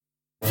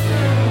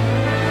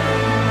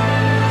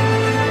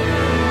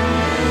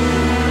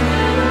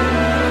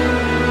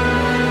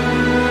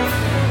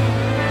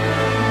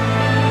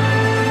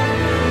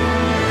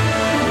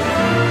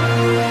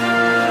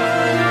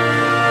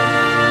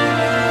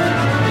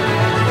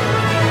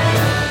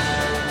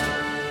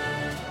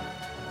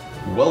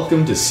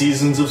welcome to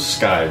Seasons of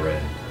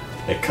Skyrend,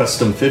 a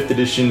custom 5th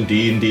edition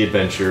D&D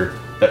adventure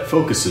that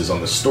focuses on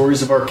the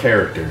stories of our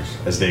characters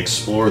as they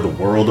explore the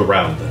world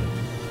around them.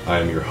 I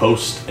am your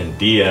host and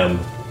DM,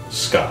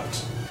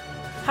 Scott.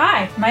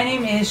 Hi, my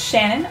name is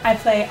Shannon. I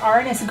play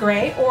Arnis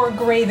Grey, or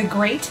Grey the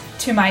Great,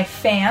 to my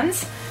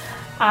fans.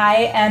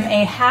 I am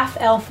a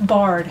half-elf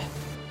bard.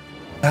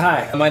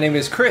 Hi, my name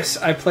is Chris.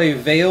 I play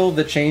Vale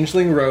the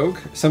Changeling Rogue,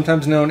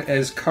 sometimes known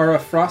as Kara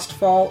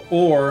Frostfall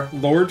or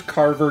Lord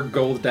Carver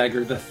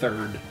Golddagger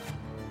III.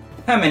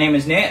 Hi, my name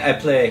is Nate. I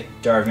play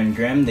Darvin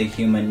Grimm, the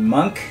Human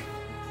Monk.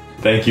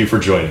 Thank you for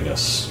joining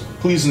us.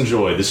 Please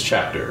enjoy this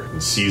chapter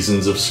in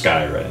Seasons of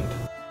Skyrend.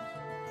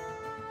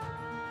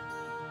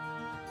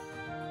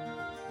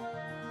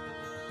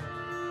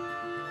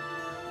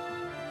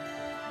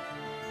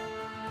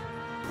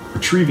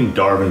 Retrieving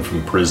Darvin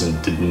from prison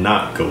did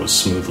not go as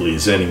smoothly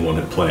as anyone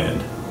had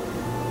planned.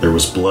 There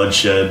was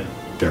bloodshed,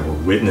 there were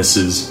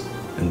witnesses,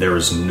 and there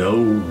was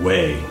no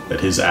way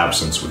that his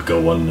absence would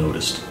go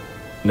unnoticed.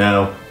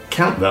 Now,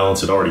 Count Valence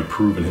had already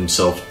proven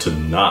himself to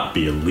not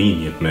be a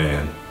lenient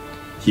man.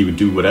 He would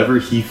do whatever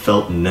he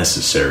felt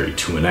necessary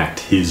to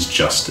enact his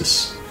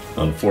justice.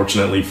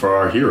 Unfortunately for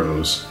our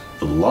heroes,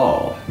 the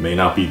law may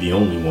not be the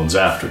only ones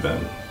after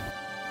them.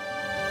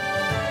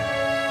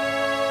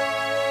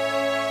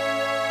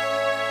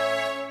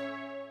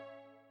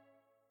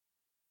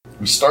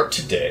 We start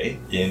today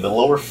in the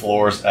lower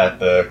floors at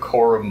the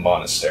Korum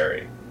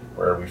Monastery,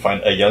 where we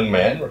find a young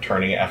man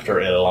returning after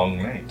a long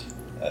night.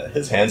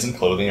 His hands and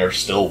clothing are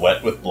still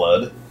wet with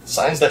blood,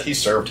 signs that he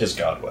served his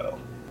god well.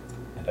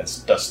 And as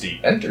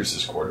Dusty enters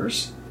his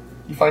quarters,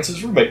 he finds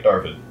his roommate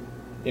Darvin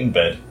in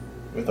bed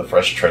with a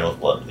fresh trail of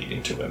blood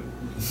leading to him.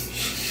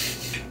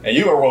 And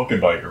you are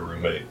woken by your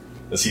roommate,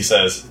 as he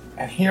says,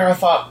 "And here I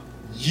thought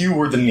you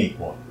were the neat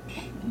one."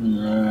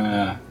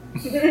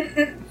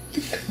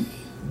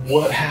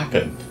 What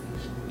happened?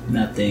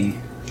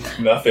 Nothing.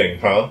 Nothing,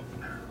 huh?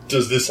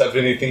 Does this have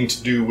anything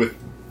to do with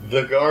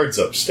the guards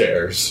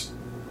upstairs?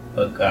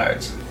 What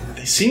guards?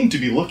 They seem to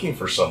be looking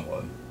for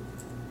someone.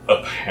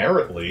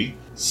 Apparently,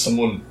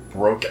 someone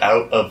broke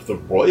out of the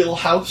royal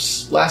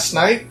house last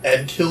night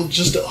and killed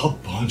just a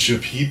bunch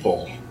of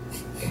people.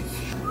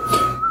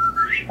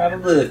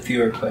 Probably the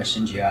fewer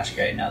questions you ask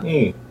right now.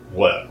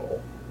 Well,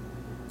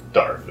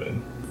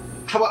 Darvin,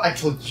 how about I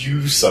tell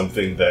you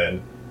something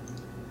then?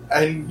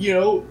 And, you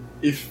know,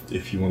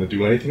 if you want to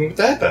do anything with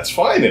that, that's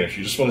fine. And if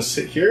you just want to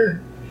sit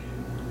here,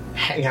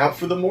 hang out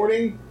for the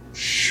morning,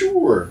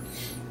 sure.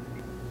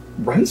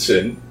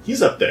 Renson,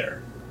 he's up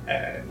there,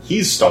 and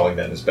he's stalling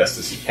them as best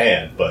as he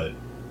can, but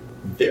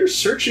they're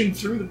searching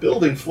through the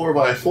building floor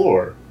by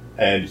floor,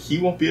 and he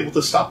won't be able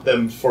to stop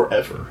them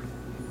forever.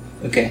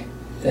 Okay,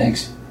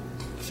 thanks.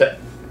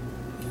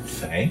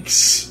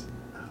 Thanks?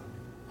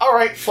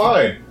 Alright,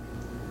 fine.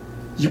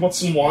 You want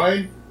some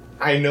wine?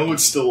 I know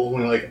it's still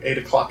only like 8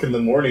 o'clock in the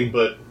morning,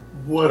 but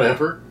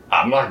whatever.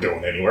 I'm not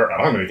going anywhere. I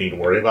don't have anything to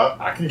worry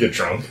about. I can get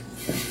drunk.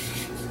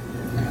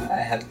 I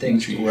have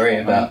things to worry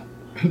about.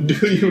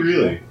 Do you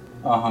really?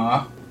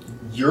 Uh-huh.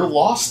 You're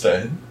lost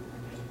then.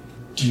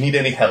 Do you need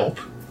any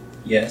help?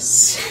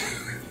 Yes.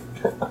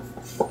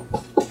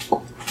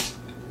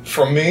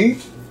 From me?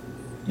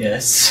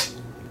 Yes.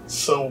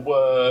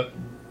 So,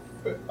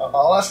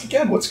 I'll ask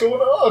again. What's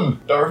going on,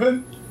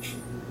 Darvin?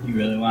 You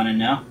really want to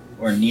know?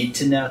 Or need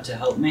to know to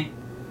help me?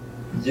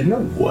 You know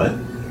what?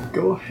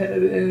 Go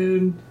ahead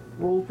and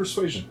roll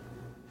persuasion.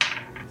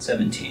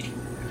 17.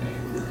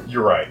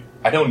 You're right.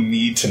 I don't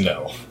need to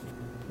know.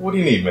 What do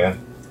you need, man?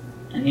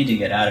 I need to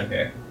get out of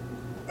here.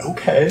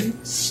 Okay.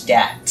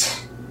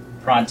 Stat.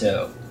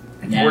 Pronto.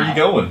 Now. Where are you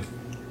going?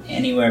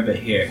 Anywhere but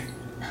here.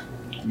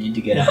 I need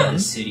to get out of the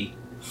city.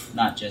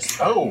 Not just...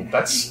 Oh,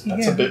 that's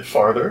a bit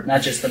farther.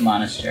 Not just the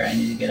monastery. I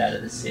need to get out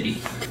of the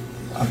city.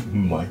 I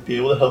might be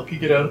able to help you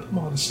get out of the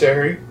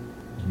monastery.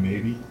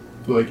 Maybe,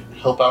 like,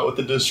 help out with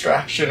the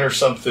distraction or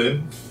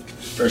something.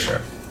 For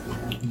sure.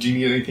 Do you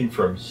need anything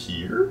from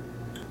here?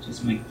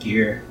 Just my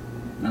gear.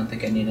 I don't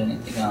think I need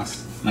anything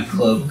else. My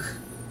cloak.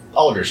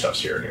 All of your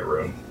stuff's here in your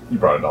room. You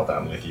brought it all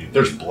down with you.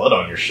 There's blood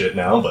on your shit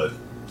now, but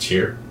it's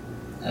here.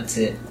 That's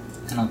it.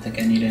 I don't think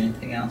I need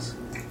anything else.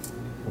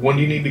 When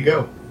do you need to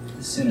go?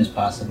 As soon as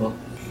possible.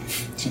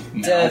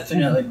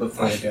 Definitely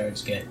before the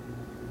guards get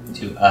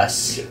to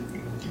us.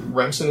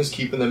 Remsen is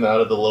keeping them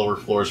out of the lower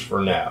floors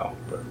for now,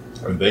 but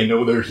they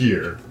know they're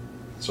here,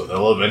 so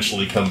they'll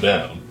eventually come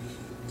down.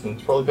 And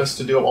it's probably best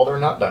to do it while they're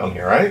not down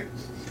here, right?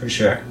 For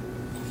sure.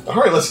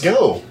 Alright, let's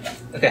go!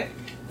 Okay.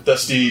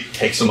 Dusty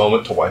takes a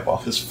moment to wipe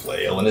off his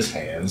flail in his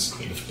hands,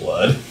 clean with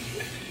blood,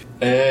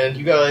 and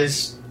you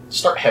guys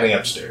start heading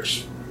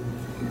upstairs.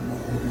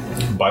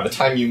 By the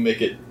time you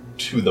make it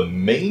to the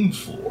main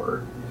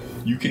floor,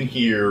 you can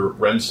hear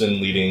Remsen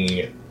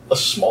leading a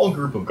small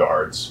group of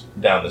guards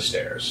down the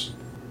stairs.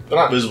 They're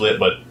not visible yet,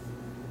 but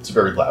it's a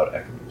very loud,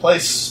 echoey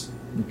place.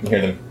 You can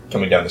hear them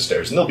coming down the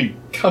stairs, and they'll be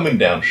coming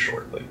down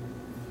shortly.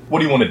 What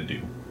do you want to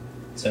do?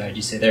 So, did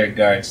you say there are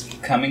guards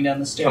coming down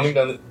the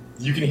stairs?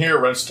 You can hear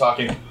Remsen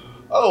talking.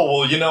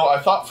 Oh, well, I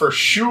thought for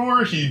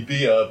sure he'd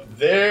be up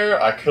there.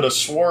 I could have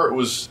swore it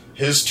was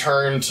his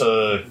turn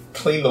to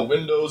clean the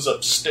windows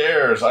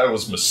upstairs. I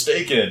was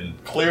mistaken,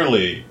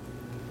 clearly.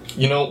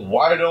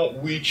 Why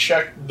don't we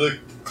check the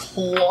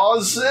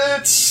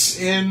closets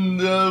in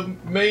the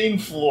main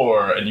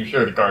floor? And you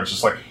hear the guards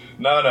just like,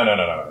 no.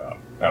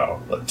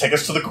 Take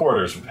us to the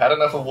quarters. We've had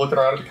enough of looking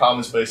around at the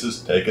common spaces.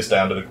 Take us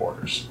down to the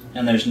quarters.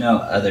 And there's no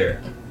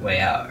other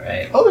way out,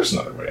 right? Oh, there's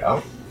another way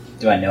out.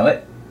 Do I know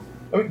it?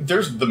 I mean,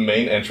 there's the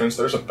main entrance.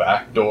 There's a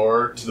back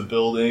door to the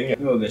building.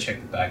 We'll go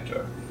check the back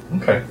door.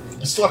 Okay.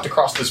 You still have to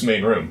cross this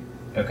main room.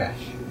 Okay.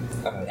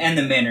 And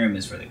the main room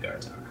is where the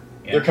guards are.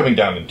 Yeah. They're coming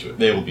down into it.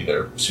 They will be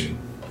there soon.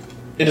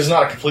 It is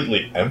not a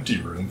completely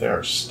empty room. There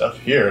are stuff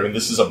here. I mean,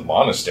 this is a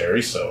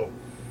monastery, so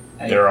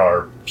there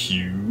are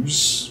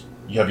pews.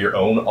 You have your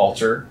own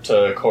altar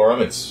to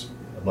Corum. It's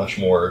a much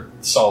more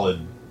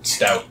solid,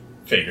 stout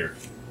figure.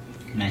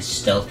 Can I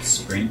stealth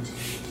sprint?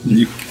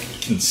 You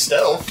can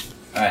stealth.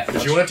 Alright.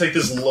 If you want to take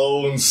this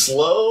low and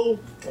slow,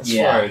 that's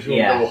fine. If you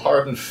want to go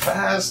hard and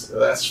fast,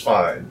 that's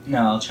fine. No,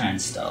 I'll try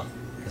and stealth,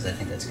 because I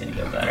think that's going to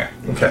go better.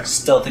 Okay.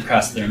 Stealth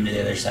across the room to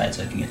the other side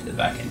so I can get to the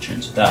back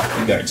entrance without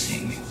the guards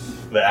seeing me.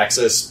 The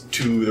access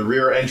to the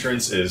rear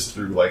entrance is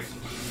through, a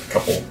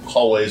couple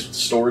hallways with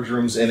storage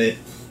rooms in it,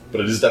 but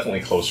it is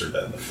definitely closer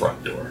than the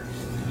front door.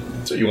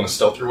 So you want to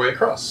stealth your way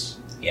across.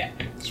 Yeah.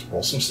 Let's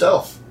roll some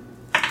stealth.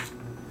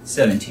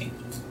 17.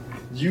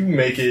 You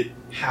make it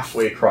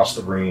halfway across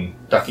the room,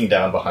 ducking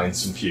down behind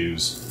some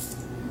pews.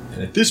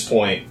 And at this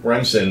point,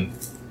 Remsen,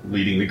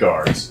 leading the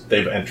guards,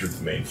 they've entered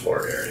the main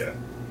floor area.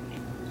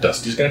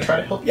 Dusty's going to try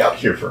to help you out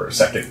here for a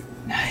second.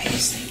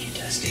 Nice, thank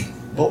you, Dusty.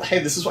 Well, hey,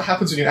 this is what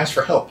happens when you ask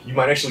for help. You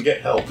might actually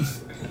get help.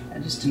 I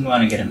just didn't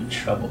want to get him in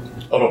trouble.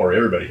 Oh, don't worry,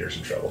 everybody here's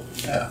in trouble.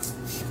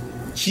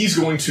 He's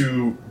going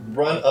to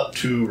run up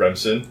to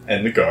Remsen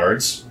and the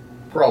guards.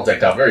 We're all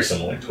decked out very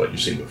similarly to what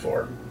you've seen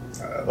before.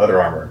 Leather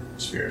armor,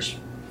 spears.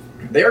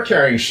 They are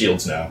carrying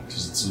shields now,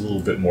 because it's a little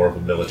bit more of a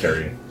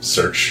military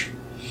search.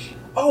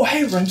 Oh,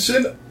 hey,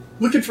 Remsen!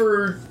 Looking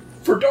for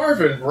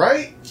Darvin,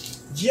 right?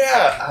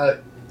 Yeah,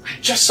 I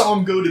just saw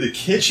him go to the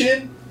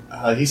kitchen.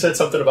 He said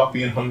something about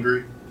being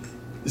hungry.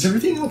 Is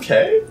everything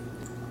okay?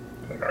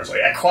 And the guard's like,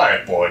 yeah,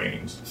 quiet, boy.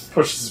 And he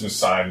pushes him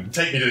aside.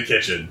 Take me to the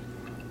kitchen.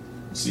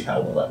 See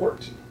how well that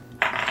worked.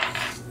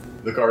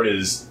 The guard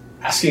is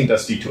asking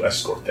Dusty to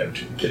escort them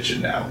to the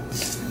kitchen now.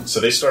 So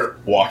they start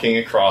walking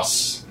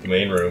across the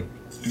main room.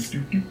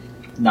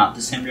 Not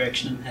the same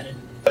direction I'm headed?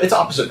 It's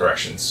opposite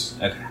directions.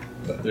 Okay.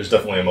 But there's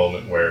definitely a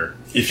moment where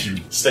if you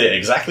stay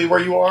exactly where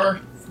you are,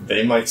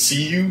 they might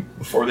see you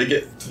before they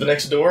get to the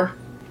next door.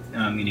 No,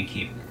 I'm going to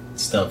keep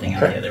stealthing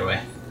out the other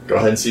way. Go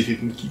ahead and see if you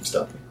can keep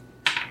stealthing.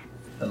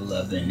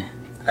 11.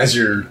 As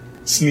you're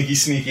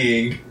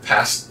sneaking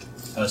past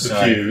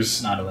the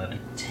pews. Not 11.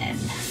 10.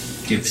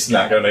 It's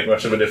not going to make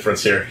much of a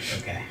difference here.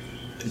 Okay.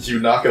 You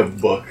knock a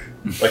book,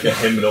 like a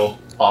hymnal,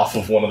 off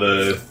of one of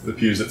the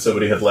pews that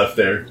somebody had left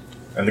there,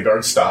 and the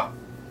guards stop.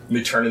 And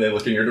they turn and they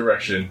look in your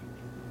direction.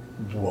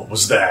 What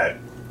was that?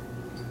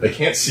 They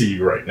can't see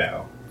you right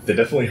now. They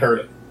definitely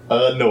heard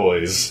a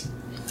noise.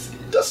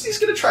 Dusty's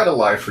going to try to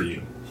lie for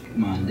you.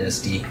 Come on,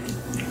 Dusty.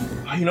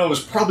 It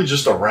was probably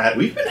just a rat.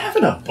 We've been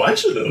having a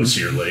bunch of those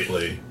here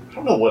lately. I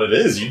don't know what it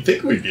is. You'd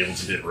think we'd be able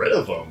to get rid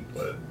of them,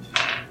 but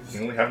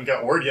we haven't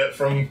got word yet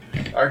from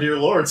our dear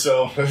Lord,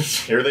 so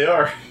here they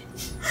are.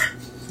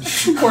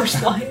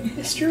 Worst lie in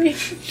history.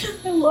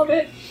 I love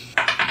it.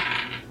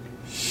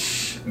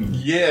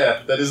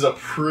 Yeah, that is a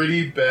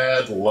pretty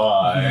bad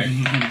lie.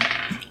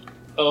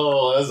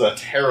 Oh, that's a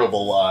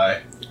terrible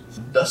lie.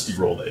 Dusty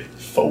rolled a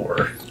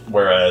 4,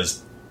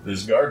 whereas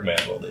this guard man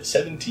rolled a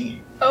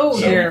 17. Oh,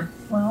 dear.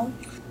 Well.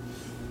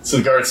 So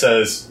the guard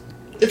says,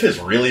 if it's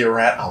really a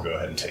rat, I'll go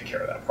ahead and take care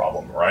of that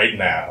problem right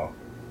now.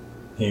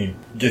 He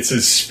gets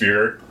his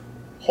spear,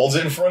 holds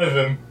it in front of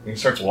him, and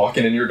starts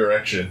walking in your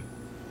direction.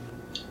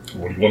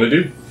 What do you want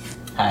to do?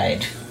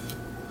 Hide.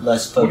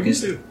 Less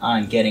focused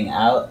on getting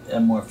out,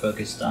 and more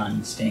focused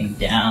on staying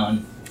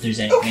down. If there's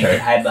anything to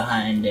hide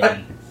behind.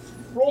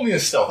 Roll me a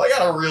stealth. I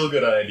got a real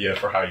good idea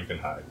for how you can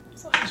hide.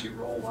 As long as you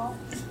roll well.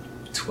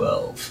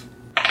 12.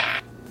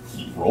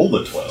 You rolled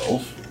a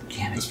 12.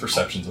 Damn it. This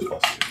perception's a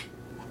 +2.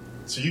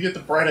 So you get the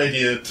bright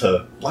idea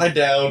to lie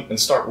down and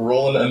start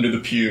rolling under the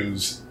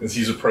pews as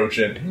he's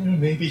approaching.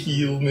 Maybe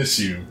he'll miss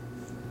you.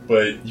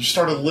 But you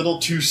start a little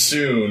too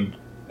soon,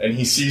 and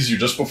he sees you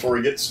just before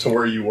he gets to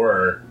where you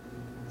were.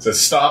 Says,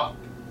 stop.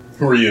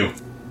 Who are you?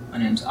 My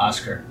name's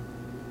Oscar.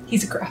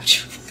 He's a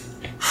grouch.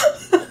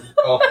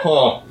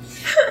 Uh-huh.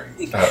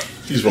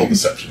 Please roll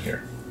deception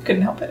here.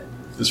 Couldn't help it.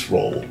 This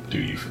roll will do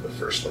you for the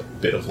first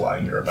bit of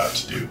lying you're about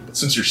to do. But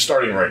since you're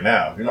starting right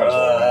now, you might as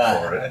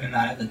well go for I it. do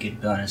not have a good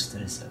bonus to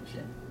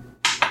deception.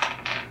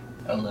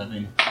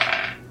 11.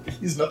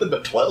 He's nothing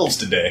but 12s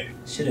today.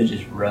 Should have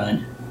just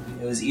run.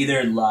 It was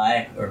either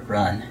lie or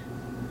run.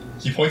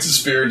 He points his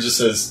spear and just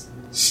says,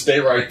 stay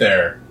right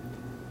there.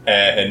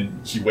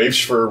 And he waves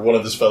for one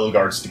of his fellow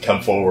guards to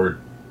come forward.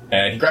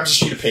 And he grabs a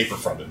sheet of paper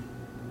from him.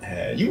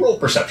 And you roll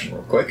perception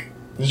real quick,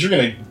 because you're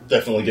going to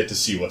definitely get to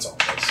see what's on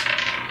there.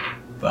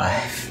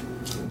 5.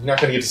 You're not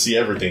going to get to see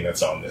everything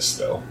that's on this,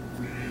 though.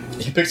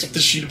 He picks up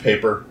this sheet of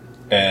paper,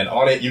 and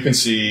on it you can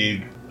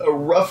see a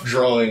rough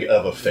drawing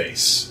of a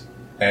face.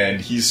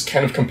 And he's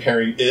kind of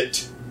comparing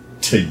it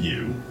to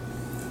you.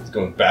 He's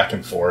going back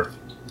and forth,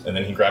 and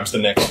then he grabs the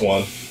next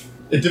one.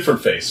 A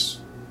different face,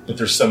 but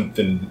there's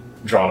something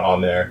drawn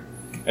on there.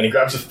 And he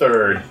grabs a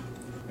third,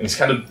 and he's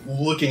kind of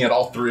looking at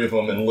all three of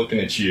them and looking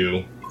at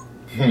you.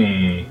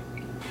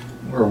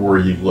 Where were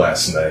you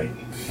last night?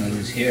 I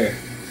was here.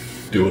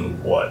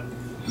 Doing what?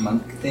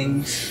 Monk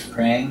things,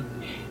 praying.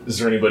 Is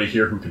there anybody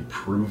here who can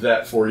prove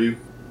that for you?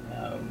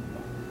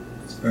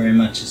 It's very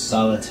much a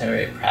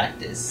solitary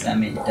practice. I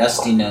mean,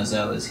 Dusty knows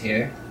I was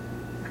here.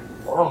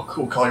 Oh,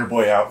 cool. Call your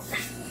boy out.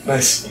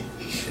 Nice.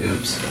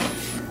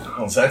 Oops.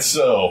 Oh, is that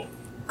so?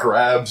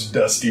 Grabs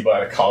Dusty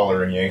by the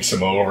collar and yanks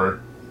him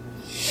over.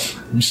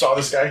 You saw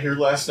this guy here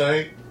last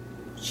night?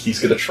 He's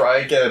gonna try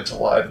again to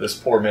lie to this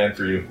poor man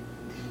for you.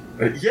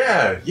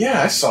 Yeah,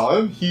 I saw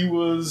him. He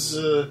was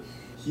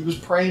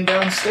praying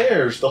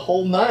downstairs the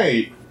whole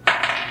night.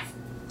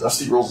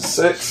 Dusty rolls a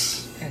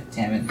 6. God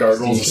damn it. Guard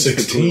rolls a Dusty.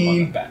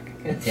 16. God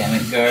damn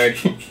it, guard.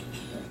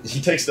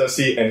 He takes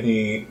Dusty and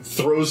he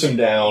throws him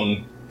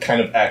down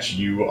kind of at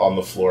you on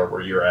the floor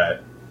where you're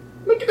at.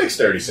 Make a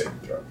dexterity saving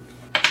throw.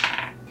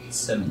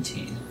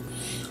 17.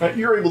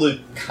 You're able to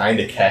kind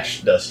of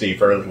catch Dusty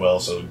fairly well,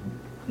 so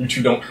you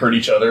two don't hurt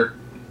each other.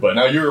 But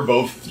now you're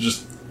both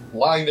just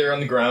lying there on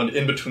the ground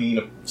in between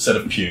a set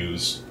of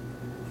pews.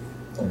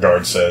 The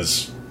guard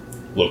says,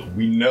 "Look,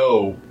 we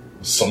know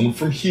someone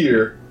from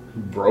here who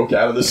broke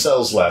out of the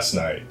cells last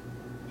night.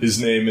 His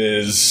name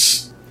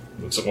is,"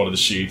 looks at one of the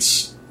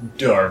sheets,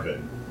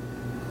 "Darvin.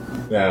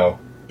 Now,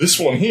 this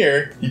one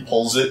here," he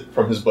pulls it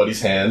from his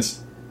buddy's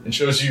hands and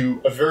shows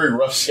you a very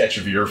rough sketch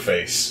of your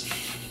face.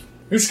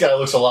 This guy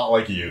looks a lot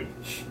like you.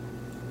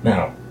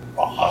 Now,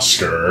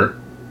 Oscar,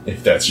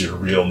 if that's your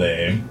real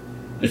name,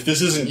 if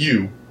this isn't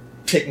you,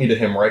 take me to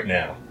him right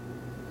now."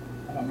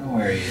 I don't know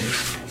where he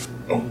is.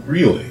 "Oh,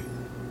 really?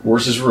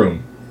 Where's his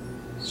room?"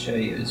 I'll show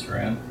you his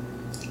room.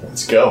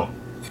 "Let's go."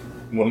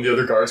 One of the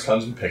other guards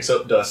comes and picks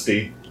up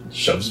Dusty,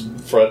 shoves him in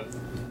front.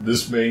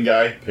 This main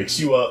guy picks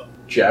you up,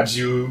 jabs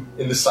you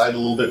in the side a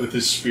little bit with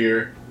his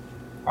spear.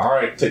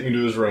 "Alright, take me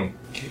to his room."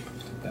 Take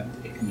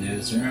him to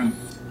his room.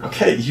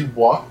 Okay, you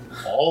walk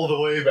all the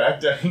way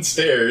back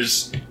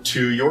downstairs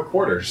to your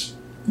quarters.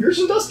 Yours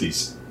and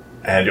Dusty's.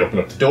 And you open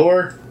up the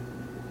door,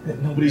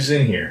 and nobody's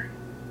in here.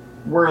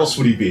 Where else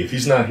would he be if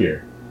he's not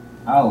here?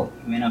 Oh,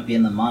 he may not be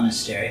in the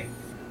monastery.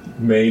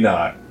 May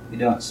not. We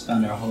don't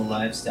spend our whole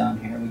lives down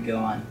here. We go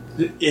on.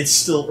 It's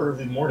still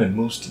early morning.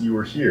 Most of you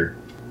are here.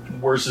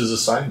 Where's his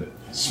assignment?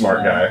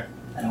 Smart guy.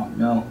 I don't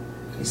know.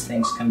 These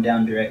things come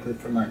down directly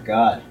from our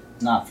god.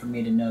 Not for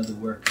me to know the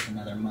work of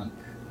another monk.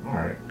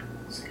 Alright.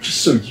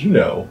 Just so you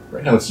know,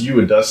 right now it's you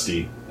and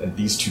Dusty and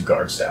these two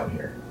guards down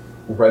here.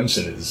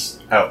 Remsen is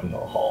out in the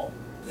hall,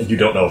 and you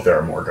don't know if there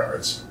are more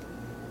guards.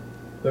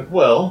 But,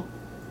 well,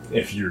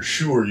 if you're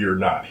sure you're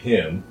not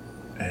him,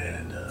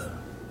 and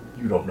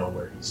you don't know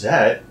where he's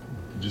at,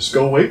 we can just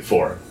go wait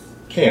for him,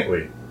 can't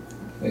we?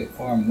 Wait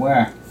for him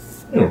where?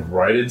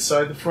 Right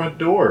inside the front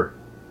door.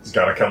 He's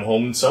gotta come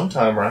home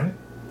sometime, right?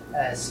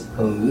 I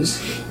suppose.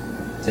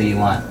 So you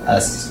want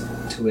us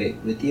to wait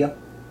with you?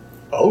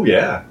 Oh,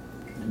 yeah.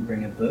 Can I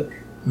bring a book?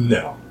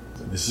 No.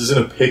 This isn't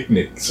a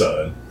picnic,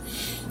 son.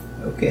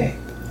 Okay.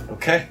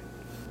 Okay.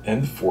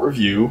 And the four of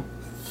you,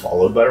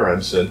 followed by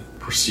Remsen,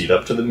 proceed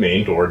up to the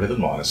main door to the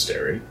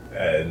monastery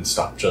and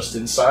stop just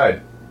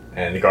inside.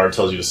 And the guard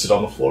tells you to sit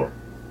on the floor.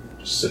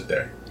 Just sit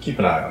there. Keep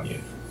an eye on you.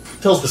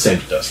 Tells the same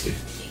to Dusty.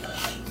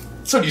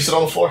 So do you sit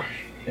on the floor?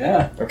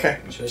 Yeah. Okay.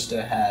 Choice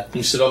to have.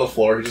 You sit on the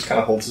floor. He just kind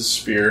of holds his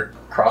spear,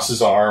 across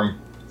his arm,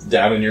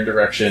 down in your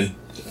direction.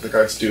 The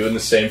guard's doing the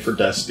same for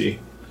Dusty.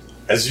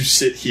 As you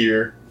sit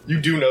here, you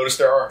do notice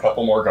there are a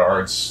couple more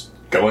guards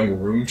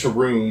going room to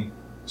room,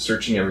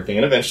 searching everything,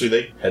 and eventually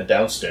they head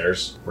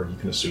downstairs, where you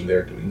can assume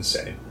they're doing the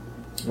same.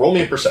 Roll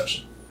me a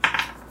perception.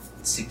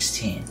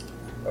 16.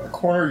 Out of the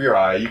corner of your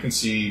eye, you can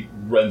see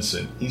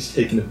Remsen. He's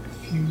taken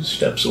a few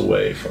steps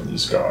away from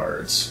these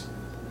guards,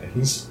 and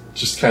he's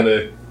just kind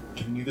of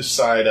giving you the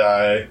side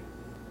eye,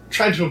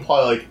 trying to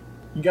imply, like,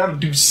 you gotta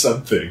do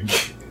something.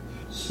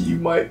 He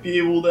might be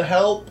able to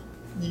help,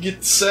 you get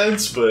the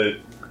sense, but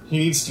he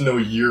needs to know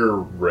you're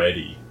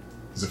ready.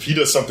 Because if he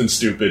does something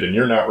stupid and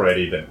you're not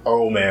ready, then,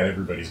 oh man,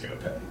 everybody's gonna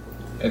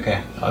pay.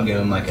 Okay, I'll give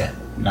him like a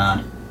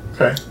nod.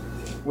 Okay.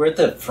 We're at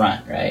the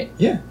front, right?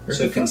 Yeah.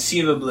 So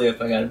conceivably,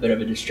 if I got a bit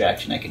of a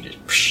distraction, I could just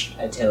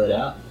hightail it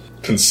out.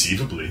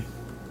 Conceivably.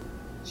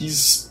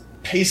 He's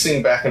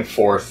pacing back and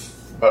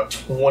forth about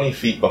 20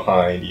 feet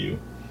behind you.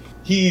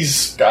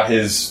 He's got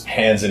his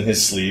hands in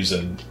his sleeves,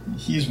 and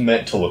he's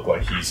meant to look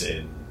like he's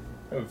in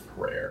kind of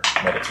prayer,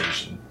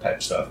 meditation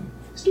type stuff.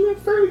 He's doing a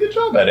fairly good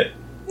job at it.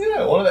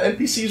 Yeah, one of the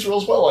NPCs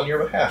rolls well on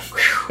your behalf.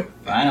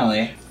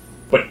 Finally.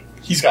 But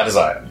he's got his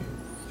eye on you.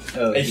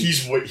 Oh, And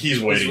he's waiting.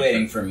 he's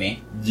waiting for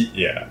me.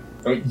 Yeah.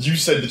 I mean, you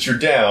said that you're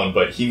down,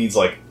 but he needs,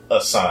 like,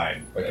 a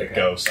sign. Like Okay. a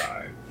go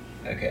sign.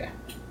 Okay.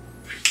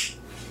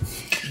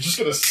 just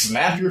gonna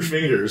snap your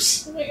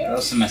fingers. Oh my What gosh.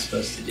 else am I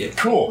supposed to do?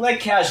 Cool. Like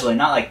casually,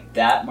 not like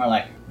that. More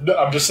like No,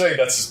 I'm just saying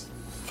that's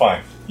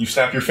fine. You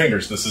snap your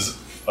fingers. This is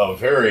a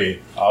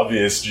very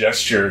obvious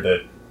gesture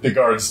that the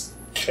guards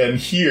can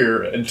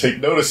hear and take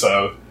notice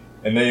of,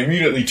 and they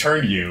immediately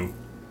turn to you.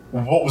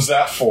 What was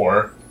that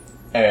for?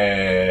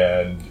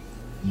 And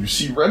you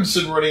see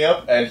Remsen running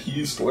up, and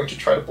he's going to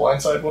try to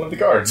blindside one of the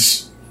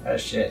guards. oh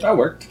shit. That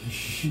worked.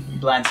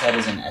 Blindside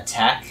is an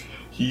attack.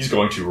 He's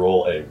going to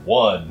roll a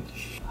 1.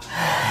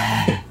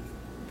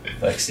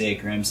 Fuck's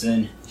sake,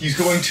 Remsen. He's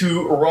going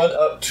to run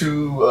up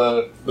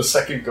to the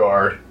second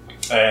guard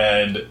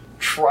and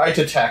try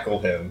to tackle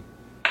him.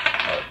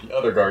 The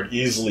other guard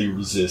easily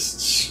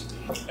resists.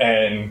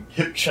 And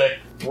hip check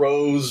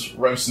throws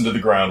Remsen to the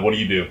ground. What do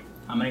you do?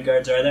 How many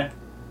guards are there?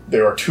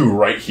 There are 2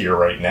 right here,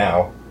 right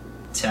now.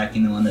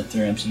 Attacking the one that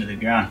threw Remsen to the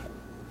ground.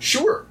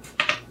 Sure.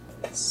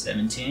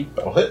 17.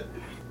 That'll hit.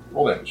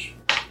 Roll damage.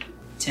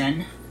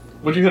 10.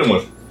 What'd you hit him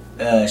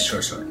with?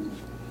 Short sword.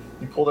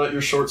 You pulled out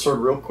your short sword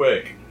real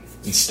quick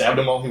and stabbed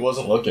him while he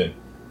wasn't looking.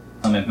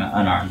 I'll make my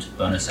unarmed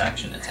bonus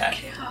action attack.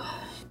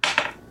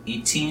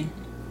 18.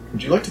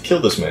 Would you like to kill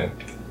this man?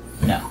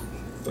 No.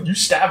 You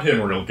stabbed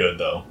him real good,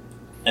 though.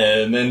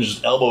 And then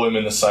just elbow him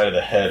in the side of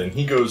the head, and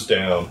he goes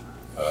down.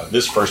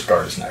 This first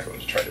guard is not going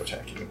to try to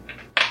attack you.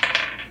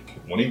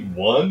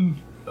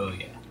 21? Oh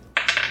yeah.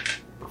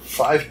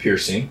 5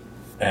 piercing.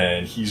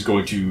 And he's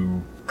going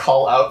to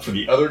call out for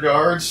the other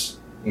guards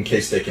in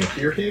case they can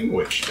hear him,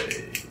 which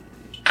they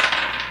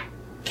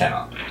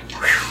cannot.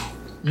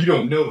 You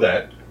don't know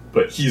that,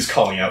 but he's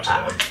calling out to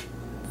them.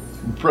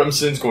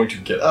 Bremsen's going to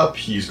get up.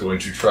 He's going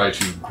to try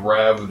to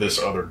grab this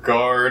other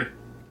guard.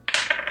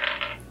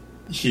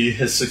 He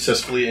has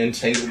successfully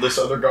entangled this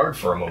other guard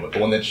for a moment. The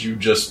one that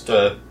just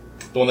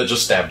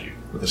stabbed you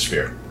with a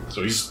spear.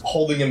 So he's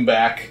holding him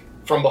back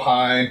from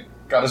behind,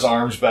 got his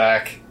arms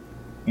back.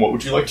 What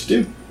would you like to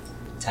do?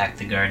 Attack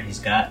the guard he's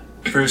got.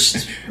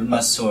 First, with my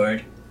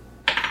sword.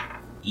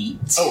 Eat.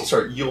 Oh,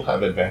 sorry, you'll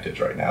have advantage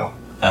right now.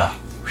 Oh,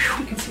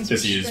 Because he's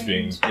Because he is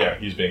being, restrained.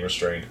 he's being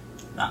restrained.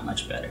 not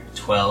much better.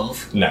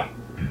 12. No.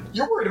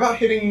 You're worried about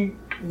hitting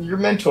your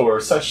mentor,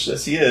 such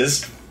as he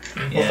is.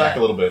 Pull Yeah. back a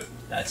little bit.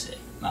 That's it.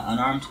 My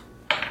unarmed.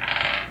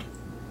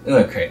 Ooh,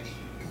 a crit.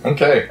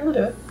 Okay. I'll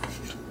do it.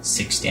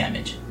 6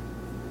 damage.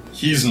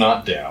 He's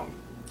not down.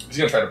 He's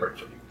gonna try to break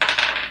free.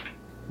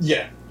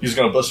 Yeah. He's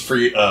gonna bust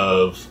free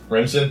of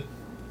Remsen,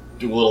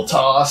 do a little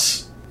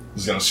toss.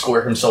 He's gonna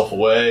square himself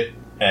away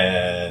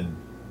and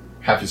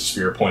have his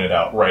spear pointed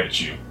out right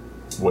at you.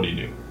 What do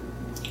you do?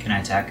 Can I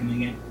attack him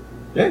again?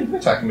 Yeah, you can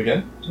attack him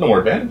again. There's no more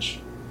advantage.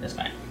 That's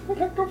fine.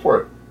 Okay, go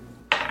for it.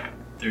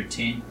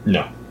 13.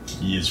 No.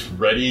 He is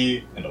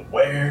ready and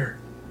aware.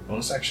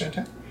 Bonus action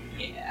attack?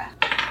 Yeah.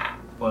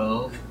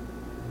 12.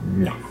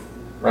 No.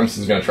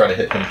 Remsen's gonna try to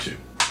hit him too.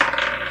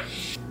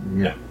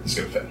 No, he's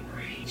gonna fail.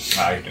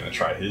 Now he's gonna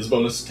try his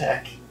bonus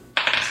attack.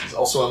 He's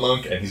also a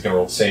monk, and he's gonna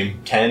roll the same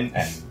 10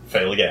 and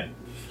fail again.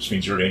 Which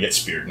means you're gonna get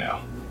speared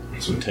now.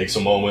 So it takes a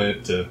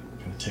moment to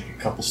kind of take a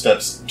couple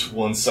steps to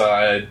one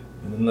side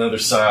and another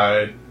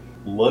side,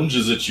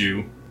 lunges at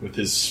you with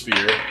his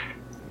spear,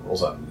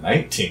 rolls a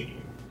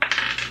 19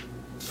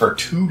 for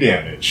 2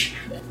 damage.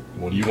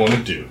 What do you want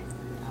to do?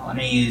 I want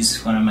to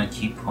use one of my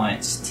key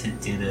points to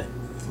do the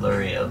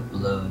flurry of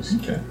blows.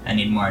 Okay. I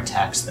need more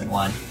attacks than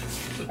one.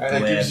 With And the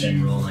that way I've gives been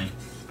you- rolling.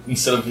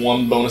 Instead of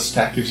 1 bonus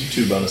attack, gives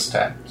you 2 bonus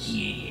attacks.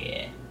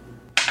 Yeah.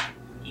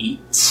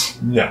 8.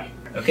 No.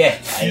 Okay.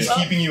 He's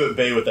keeping you at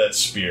bay with that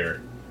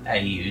spear. I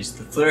used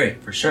the flurry,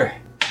 for sure.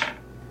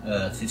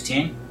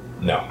 15?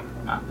 No.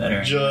 Not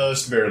better.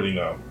 Just barely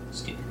no.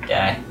 Just get to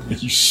die.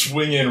 If you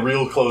swing in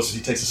real close,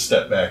 he takes a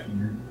step back, and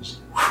you're just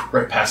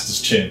right past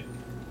his chin.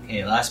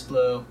 Okay, last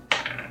blow.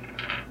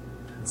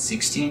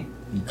 16.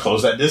 You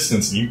close that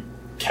distance, and you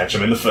catch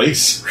him in the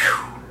face.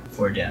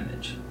 4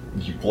 damage.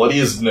 You bloody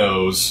his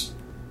nose.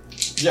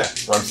 Yeah,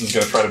 Remsen's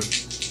gonna try to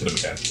hit him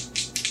again.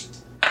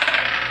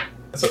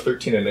 That's a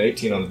 13 and an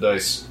 18 on the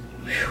dice.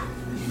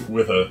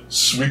 With a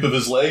sweep of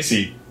his legs,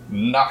 he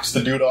knocks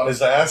the dude on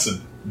his ass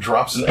and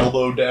drops an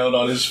elbow down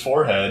on his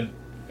forehead.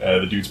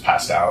 The dude's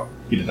passed out.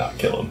 He did not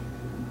kill him.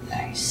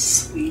 Nice.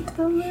 Sweet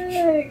the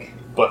leg.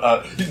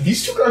 But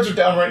these 2 guards are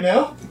down right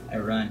now. I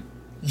run.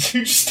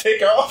 You just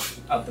take off.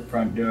 Out the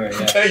front door,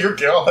 yeah. Okay, you're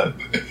gone.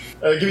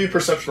 Give me a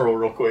perception roll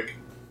real quick.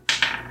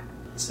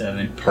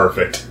 7.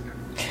 Perfect.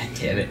 God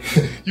damn it.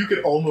 You could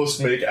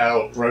almost make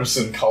out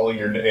Remsen calling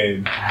your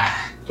name.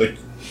 Like,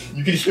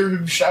 you could hear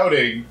him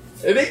shouting.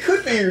 And it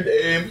could be your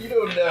name, you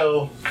don't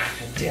know. God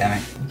damn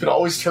it. You could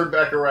always turn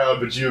back around,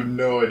 but you have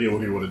no idea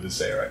what he wanted to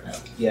say right now.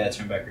 Yeah,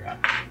 turn back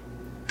around.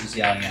 He's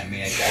yelling at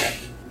me, I got it.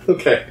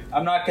 Okay.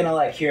 I'm not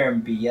gonna hear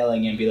him be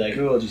yelling and be like,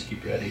 "Ooh, I'll just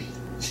keep running."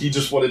 He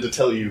just wanted to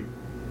tell you,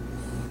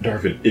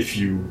 Darvin, if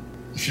you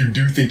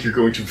do think you're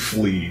going to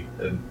flee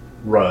and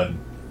run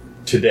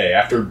today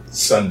after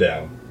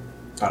sundown,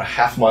 about a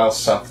half mile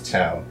south of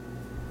town,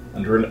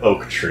 under an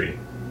oak tree,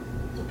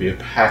 there'll be a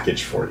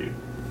package for you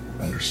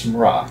under some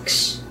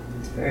rocks.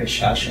 It's very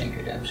Shawshank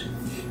Redemption.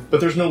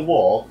 But there's no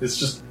wall. It's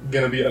just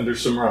gonna be under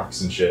some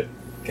rocks and shit.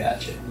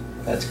 Gotcha.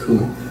 That's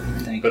cool.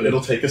 Thank But you.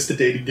 it'll take us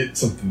today to get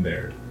something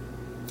there.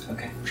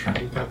 Okay. Trying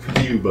to look out for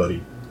you,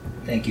 buddy.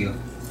 Thank you.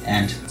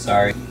 And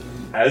sorry.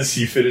 As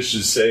he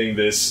finishes saying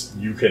this,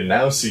 you can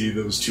now see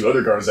those two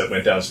other guards that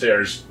went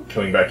downstairs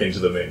coming back into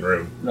the main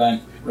room.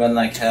 Run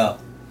like hell.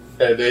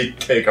 And they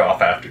take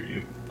off after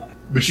you.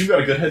 But you've got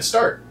a good head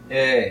start.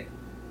 Hey.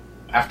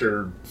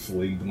 After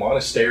fleeing the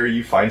monastery,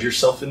 you find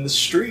yourself in the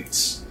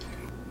streets.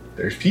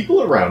 There's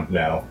people around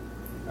now.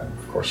 And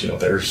of course,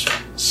 there's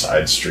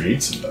side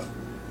streets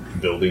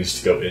and buildings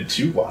to go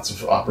into, lots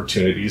of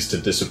opportunities to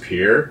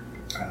disappear.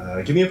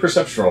 Give me a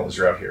perception roll as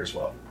you're out here as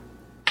well.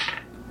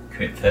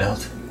 Crit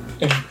failed.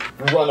 And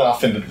run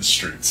off into the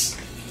streets.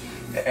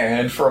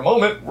 And for a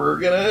moment, we're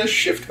gonna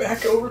shift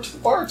back over to the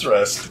Bard's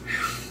Rest.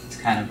 It's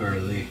kind of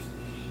early.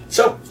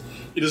 So,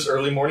 it is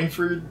early morning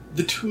for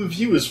the two of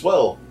you as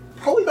well.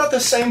 Probably about the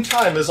same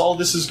time as all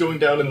this is going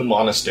down in the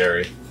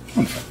monastery.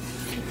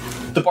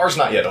 The bar's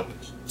not yet open.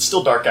 It's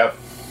still dark out.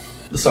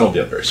 The sun will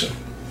be up very soon.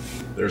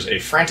 There's a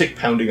frantic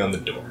pounding on the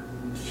door.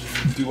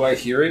 Do I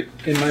hear it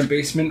in my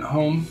basement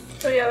home?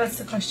 Oh yeah, that's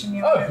the question.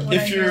 You.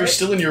 If you're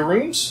still in your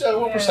rooms,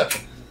 what Yeah.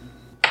 perception?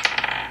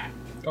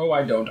 Oh,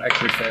 I don't. I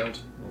crit failed.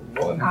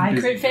 I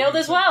crit failed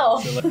as well.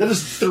 That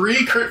is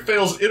 3 crit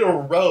fails in a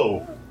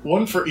row.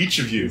 One for each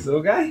of you. This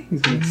little guy?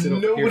 He's gonna sit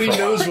over Nobody here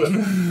for a knows while.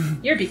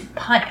 what. You're being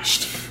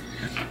punished.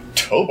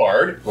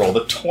 Tobard rolled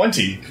a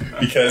 20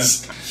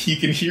 because he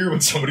can hear when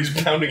somebody's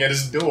pounding at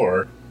his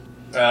door.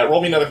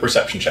 Roll me another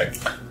perception check.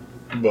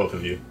 Both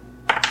of you.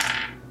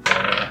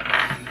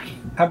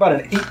 How about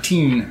an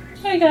 18?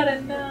 I got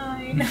a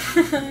 9.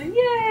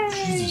 Yay!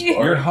 Jesus,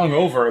 You're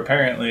hungover,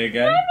 apparently,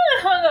 again.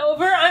 I'm not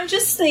hungover. I'm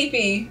just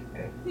sleepy.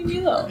 Leave me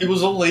alone. It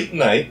was a late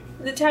night.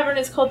 The tavern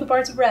is called the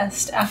Bard's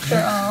Rest, after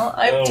all.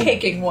 I'm Oh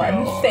taking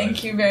one. God.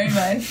 Thank you very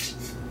much.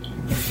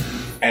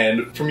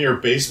 And from your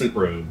basement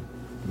room,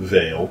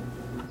 Vale,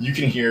 you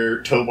can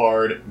hear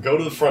Tobard go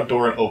to the front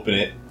door and open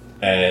it,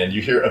 and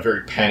you hear a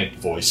very panicked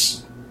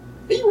voice.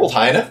 Hey, you rolled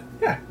high enough.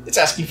 Yeah, it's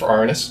asking for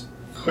Arnis,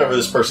 whoever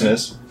this person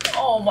is.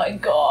 Oh my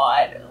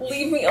god.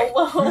 Leave me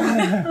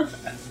alone.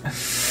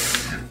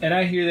 And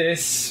I hear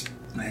this,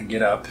 I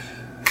get up,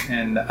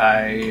 and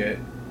I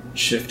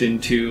shift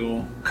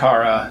into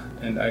Kara,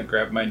 and I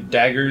grab my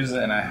daggers,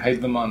 and I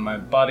hide them on my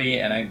body,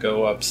 and I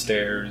go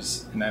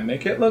upstairs, and I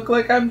make it look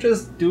like I'm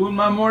just doing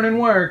my morning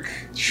work.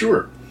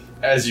 Sure.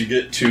 As you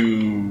get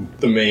to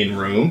the main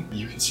room,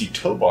 you can see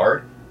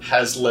Tobard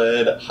has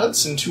led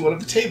Hudson to one of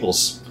the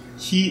tables.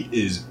 He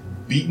is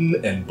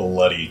beaten and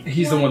bloody.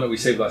 He's the one that we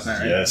saved last night,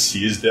 right? Yes,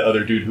 he is the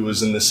other dude who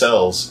was in the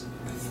cells.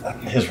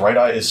 His right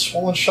eye is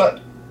swollen shut,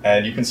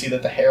 and you can see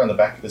that the hair on the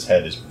back of his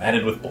head is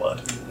matted with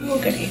blood. Oh,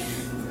 goody.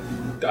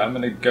 I'm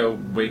gonna go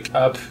wake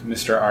up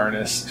Mr.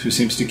 Arnis, who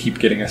seems to keep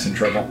getting us in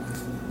trouble.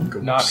 Go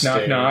Knock,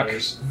 knock, knock.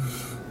 upstairs.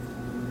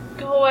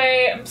 Go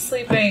away. I'm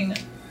sleeping.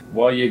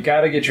 Well, you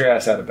gotta get your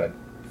ass out of bed.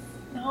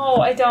 No,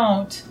 I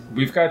don't.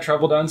 We've got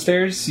trouble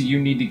downstairs, so you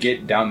need to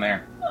get down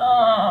there.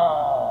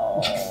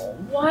 Oh.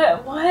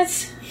 What?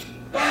 What?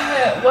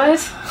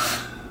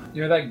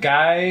 You know that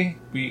guy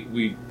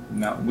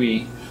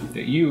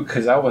that you,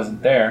 because I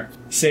wasn't there,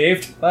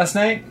 saved last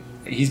night?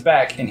 He's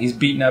back, and he's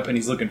beaten up, and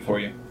he's looking for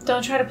you.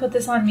 Don't try to put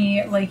this on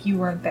me like you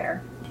weren't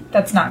there.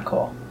 That's not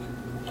cool.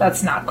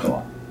 That's not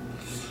cool.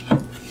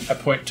 I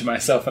point to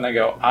myself, and I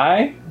go,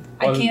 I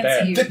I wasn't can't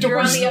there. see you. The You're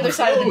on door's the other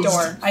still side of the closed.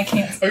 door. I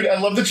can't see. I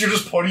love that you're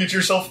just pointing at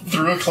yourself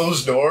through a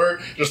closed door,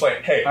 just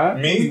like, hey, I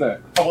me? wasn't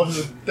there. I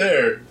wasn't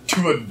there.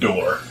 To a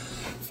door.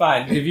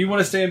 Fine. If you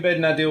want to stay in bed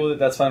and not deal with it,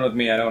 that's fine with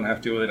me. I don't have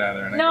to deal with it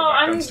either, and I No, go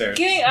back I'm downstairs.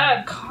 getting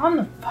up. Calm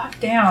the fuck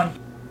down.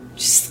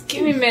 Just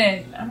give me a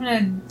minute.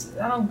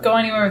 I don't go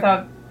anywhere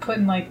without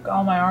putting like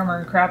all my armor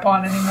and crap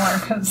on anymore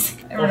because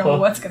I never know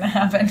what's gonna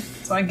happen.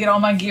 So I get all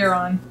my gear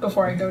on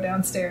before I go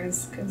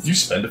downstairs. Cause You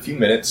spend a few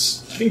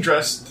minutes getting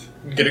dressed,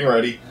 getting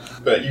ready,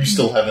 but you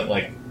still haven't,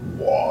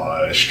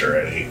 washed or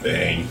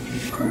anything.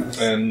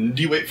 And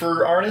do you wait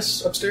for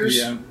Arnis upstairs?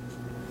 Yeah.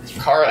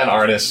 Kara and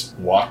Arnis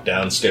walk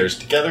downstairs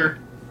together.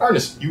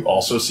 Arnis, you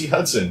also see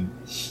Hudson.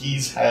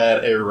 He's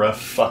had a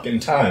rough fucking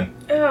time.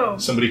 oh,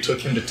 Somebody took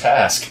him to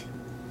task.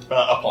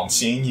 Upon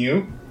seeing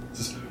you,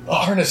 says,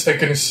 "Oh, Arnis, thank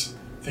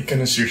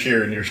goodness you're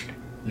here and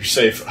you're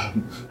safe. I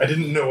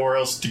didn't know where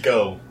else to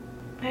go.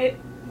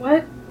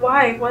 what?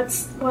 Why?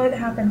 What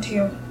happened to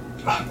you?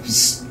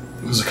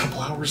 It was a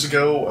couple hours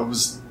ago. I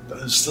was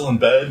still in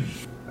bed.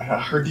 I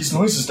heard these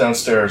noises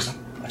downstairs.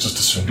 I just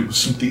assumed it was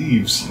some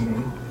thieves.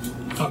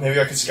 Thought maybe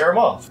I could scare them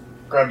off.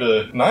 Grabbed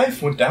a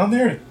knife, went down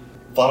there.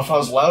 Thought if I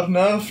was loud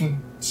enough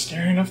and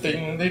scary enough,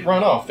 they'd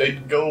run off.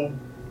 They'd go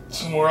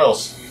somewhere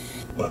else.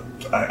 But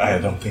I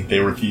don't think they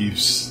were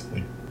thieves.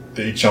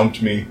 They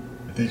jumped me.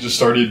 They just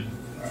started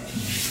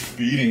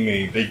beating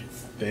me. They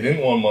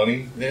didn't want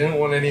money. They didn't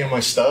want any of my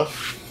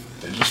stuff.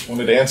 They just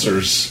wanted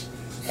answers.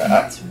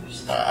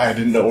 Answers. I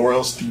didn't know where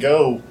else to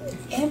go.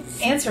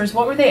 Answers.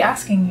 What were they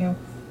asking you?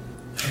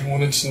 They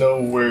wanted to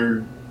know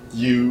where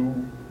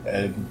you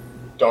and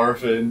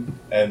Darvin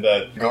and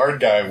that guard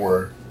guy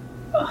were.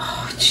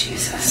 Oh,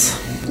 Jesus.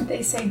 Did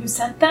they say who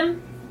sent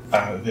them?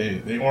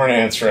 They weren't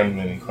answering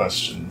many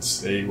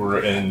questions. They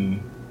were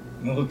in,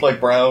 it looked like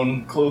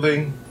brown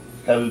clothing,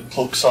 had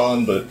cloaks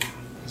on, but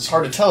it's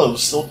hard to tell. It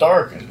was still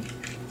dark and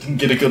didn't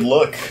get a good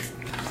look.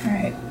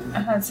 Alright,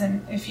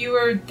 Hudson, if you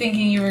were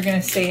thinking you were going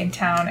to stay in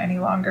town any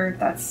longer,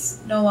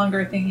 that's no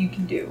longer a thing you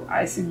can do.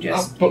 I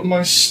suggest... But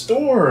my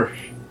store...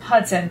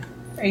 Hudson,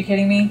 are you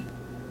kidding me?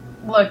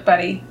 Look,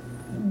 buddy,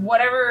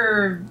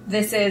 whatever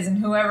this is and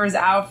whoever's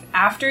out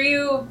after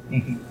you...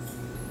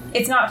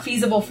 It's not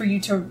feasible for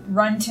you to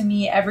run to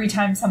me every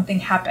time something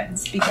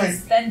happens,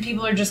 because then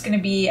people are just going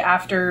to be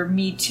after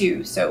me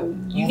too. So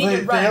you need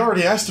to run. They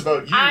already asked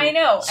about you. I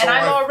know, so and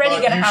I'm already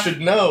going to have. You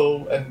should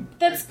know, and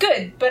that's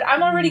good, but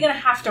I'm already going to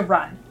have to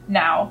run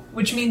now,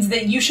 which means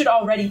that you should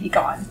already be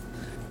gone.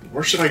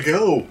 Where should I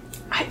go?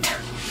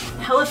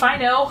 Hell if I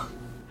know.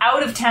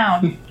 Out of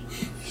town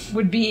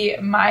would be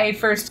my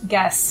first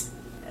guess.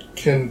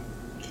 Can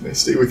I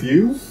stay with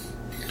you?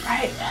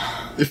 Right.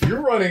 If you're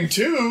running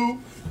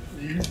too.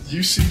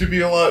 You seem to be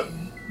a lot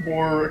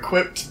more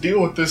equipped to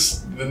deal with this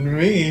than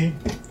me.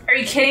 Are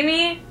you kidding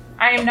me?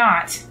 I am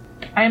not.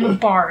 I am a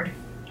bard.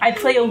 I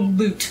play a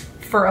lute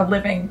for a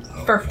living,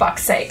 for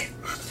fuck's sake.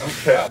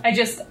 Okay.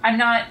 I'm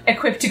not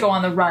equipped to go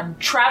on the run.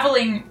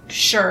 Traveling,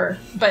 sure,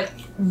 but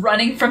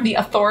running from the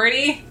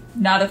authority,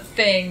 not a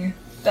thing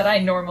that I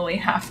normally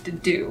have to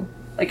do.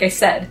 Like I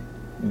said,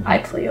 I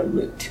play a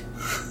lute.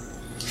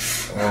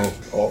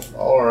 Oh,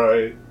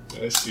 alright.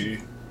 I see.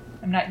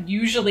 I'm not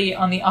usually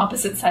on the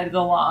opposite side of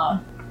the law.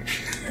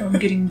 I'm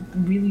getting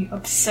really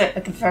upset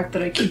at the fact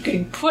that I keep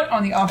getting put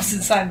on the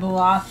opposite side of the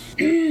law.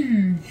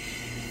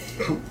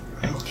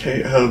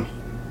 Okay, I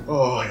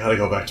gotta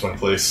go back to my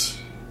place.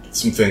 Get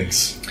some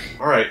things.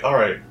 Alright.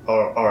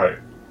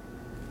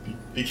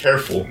 Be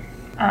careful.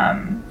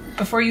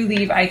 Before you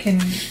leave, I can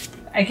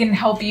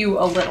help you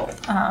a little.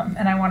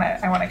 And I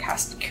wanna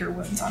cast Cure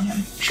Wounds on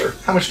him. Sure.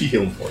 How much do you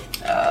heal him for?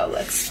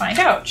 Let's find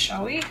out,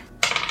 shall we?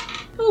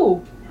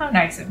 Ooh, how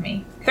nice of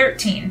me.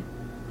 13.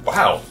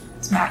 Wow.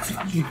 It's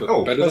maximum.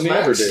 Oh, better than I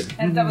ever did.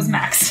 And that was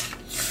max.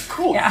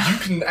 Cool. Yeah. You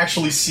can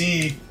actually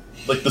see,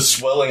 like, the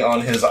swelling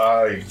on his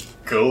eye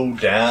go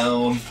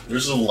down.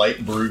 There's a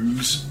light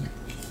bruise,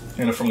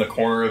 from the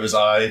corner of his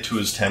eye to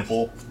his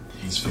temple.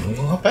 He's feeling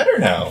a lot better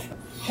now.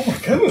 Oh my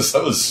goodness,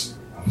 that was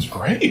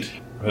great.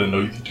 I didn't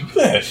know you could do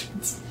that.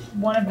 It's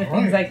one of the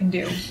things I can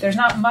do. There's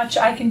not much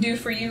I can do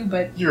for you,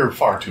 but... You're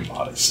far too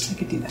modest. I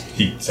could do that.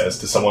 He says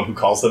to someone who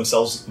calls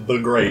themselves the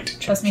Great.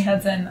 Trust me,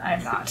 Hudson,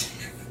 I'm not.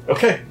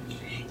 Okay.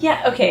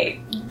 Yeah,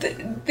 okay.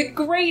 The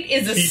Great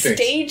is a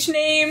stage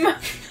name.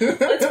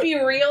 Let's be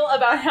real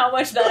about how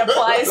much that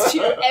applies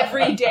to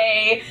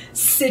everyday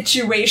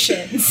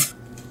situations.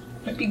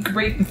 That'd be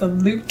great with a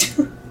lute.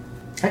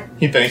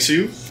 He thanks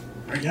you.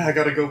 Yeah, I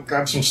gotta go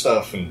grab some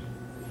stuff and...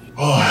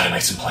 I gotta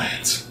make some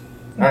plans.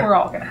 We're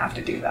all gonna have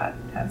to do that,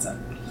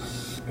 Hudson.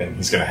 And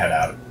he's gonna head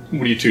out.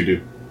 What do you two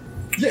do?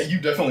 Yeah, you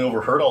definitely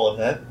overheard all of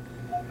that.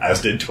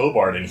 As did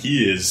Tobard, and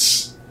he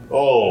is...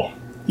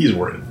 he's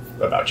worried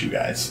about you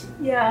guys.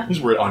 Yeah.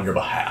 He's worried on your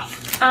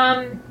behalf.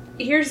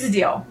 Here's the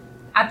deal.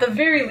 At the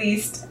very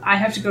least, I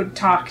have to go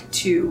talk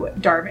to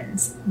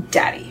Darvin's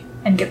daddy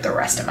and get the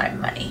rest of my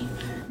money.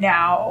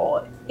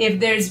 Now, if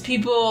there's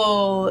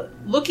people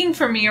looking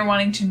for me or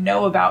wanting to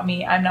know about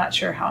me, I'm not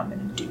sure how I'm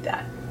going to do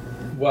that.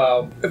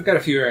 Well, I've got a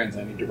few errands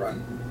I need to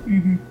run.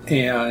 Mm-hmm.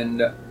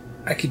 And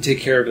I can take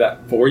care of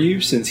that for you,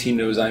 since he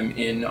knows I'm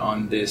in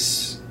on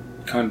this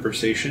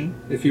conversation,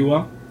 if you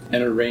will,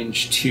 and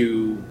arrange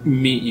to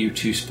meet you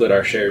to split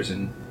our shares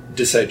and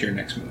decide your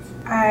next move.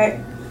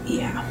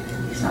 Yeah.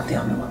 He's not the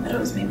only one that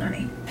owes me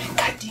money.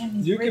 God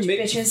damn these rich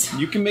bitches.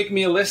 You can make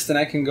me a list and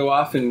I can go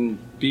off and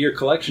be your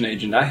collection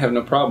agent. I have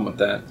no problem with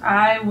that.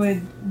 I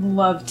would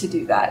love to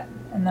do that.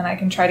 And then I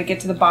can try to get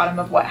to the bottom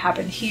of what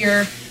happened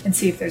here and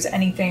see if there's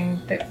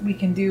anything that we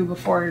can do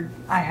before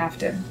I have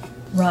to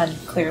run,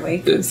 clearly.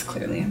 Because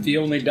clearly The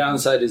only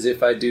downside is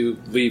if I do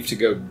leave to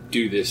go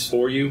do this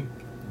for you,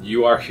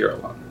 you are here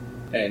alone.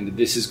 And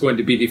this is going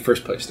to be the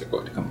first place they're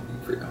going to come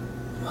looking for you.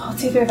 Well,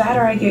 it's either that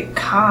or I get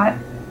caught.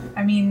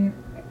 I mean,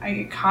 I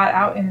get caught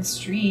out in the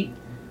street.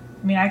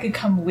 I mean, I could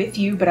come with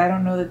you, but I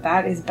don't know that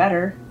that is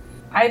better.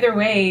 Either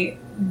way,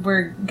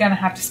 we're gonna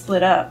have to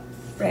split up,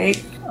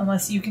 right?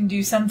 Unless you can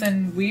do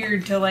something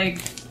weird to, like,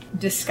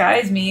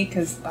 disguise me,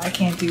 because I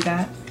can't do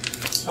that.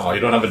 Oh, you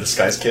don't have a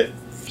disguise kit?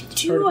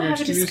 Do you have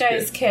a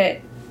disguise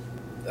kit?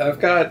 I've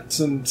got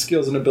some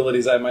skills and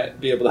abilities I might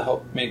be able to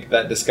help make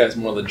that disguise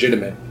more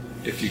legitimate,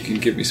 if you can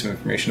give me some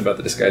information about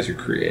the disguise you're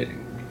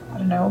creating. I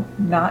don't know,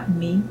 not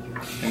me.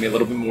 Maybe a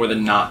little bit more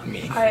than not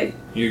me.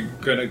 You're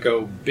gonna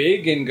go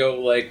big and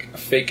go like a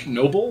fake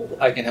noble?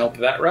 I can help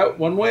that route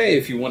one way.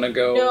 If you want to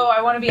go... No,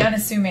 I want to be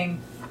unassuming.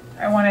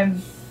 I want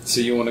to... So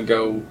you want to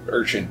go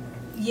urchin?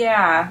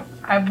 Yeah,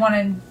 I want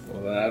to,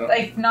 Well, then I don't...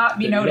 like, not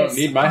be noticed.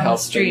 You don't need my on help,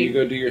 the then street. you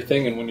go do your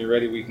thing, and when you're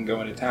ready, we can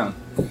go into town.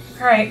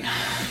 Alright.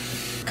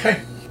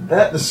 Okay.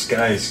 That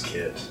disguise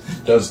kit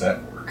does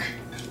that work.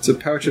 It's a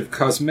pouch of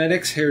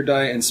cosmetics, hair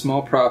dye, and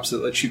small props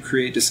that let you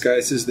create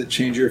disguises that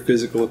change your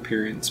physical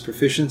appearance.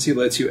 Proficiency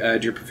lets you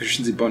add your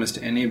proficiency bonus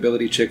to any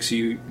ability checks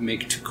you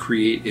make to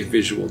create a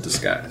visual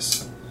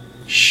disguise.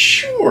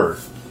 Sure.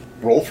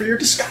 Roll for your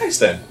disguise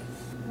then.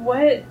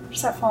 What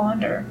does that fall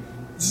under?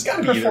 This has got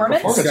to be either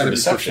Performance? performance It's gotta or be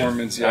deception.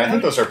 performance, yeah. And I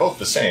think those are both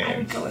the I same.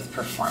 would go with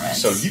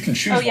performance. So you can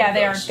choose Oh yeah, one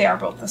they of are. those. They are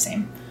both the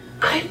same.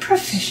 I'm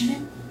proficient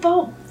in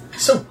both.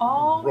 So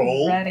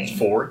roll Already.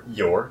 for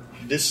your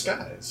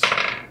disguise.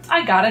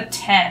 I got a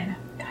 10.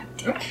 God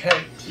damn it.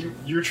 Okay.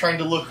 You're trying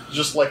to look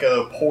just like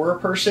a poor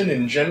person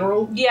in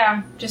general?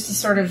 Yeah, just a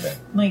sort of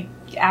like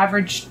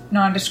average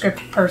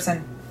nondescript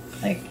person.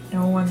 Like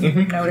no one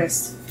Mhm.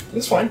 noticed.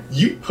 That's fine.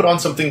 You put on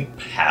something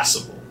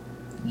passable.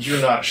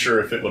 You're not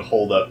sure if it would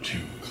hold up to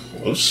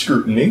close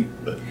scrutiny,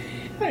 but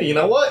hey, you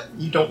know what?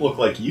 You don't look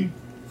like you.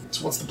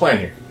 So what's the plan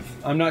here?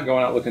 I'm not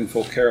going out looking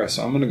full Kara,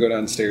 so I'm going to go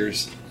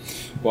downstairs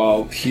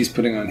while he's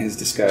putting on his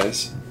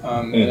disguise.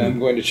 And I'm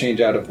going to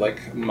change out of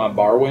like my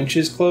bar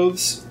wench's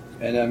clothes,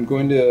 and I'm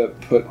going to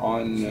put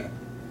on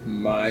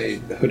my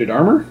hooded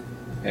armor.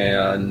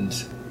 And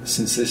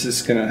since this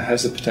is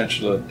has the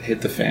potential to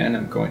hit the fan,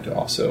 I'm going to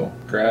also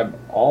grab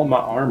all my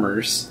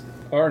armors.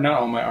 Or not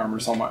all my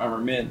armors, all my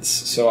armaments.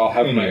 So I'll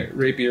have my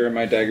rapier and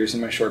my daggers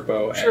and my short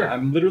bow. Sure. And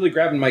I'm literally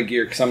grabbing my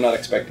gear because I'm not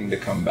expecting to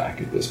come back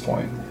at this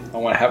point. I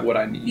want to have what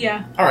I need.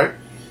 Yeah. Alright.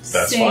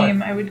 That's Same.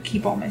 fine. I would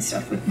keep all my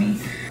stuff with me.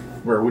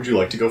 Where would you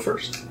like to go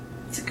first?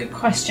 It's a good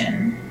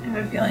question. I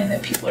have a feeling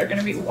that people are going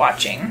to be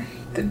watching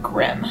the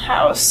Grimm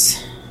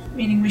house.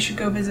 Meaning we should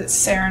go visit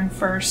Saren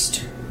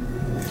first.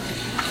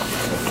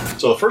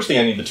 So the first thing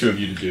I need the two of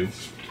you to do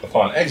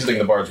upon exiting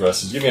the Bard's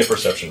Rest is give me a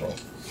perception roll.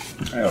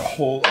 I have a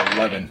whole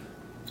 11.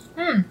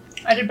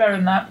 I did better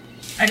than that.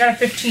 I got a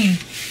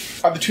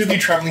 15. Are the two of you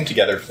traveling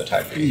together for the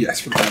time being? Yes,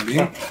 for the time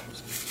being.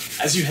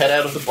 As you head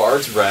out of the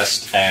Bard's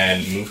Rest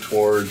and move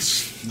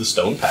towards the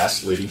stone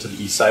pass leading to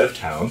the east side of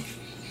town,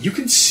 you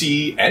can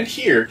see and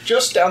hear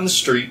just down the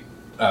street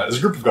there's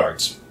a group of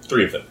guards,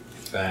 3 of them.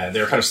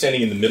 They're kind of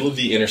standing in the middle of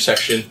the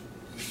intersection.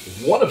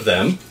 One of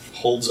them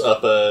holds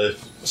up a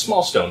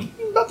small stone,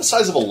 about the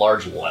size of a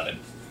large lemon.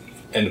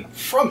 And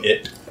from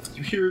it,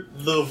 you hear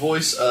the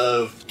voice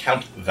of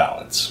Count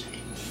Valence.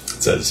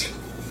 It says,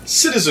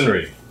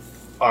 "Citizenry,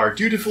 our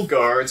dutiful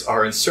guards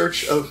are in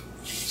search of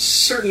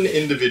certain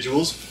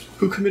individuals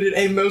who committed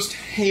a most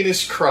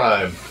heinous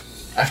crime.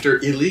 After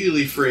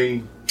illegally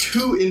freeing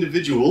 2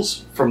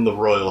 individuals from the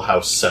royal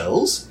house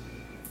cells,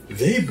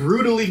 they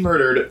brutally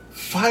murdered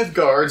 5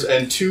 guards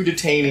and 2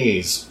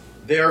 detainees.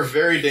 They are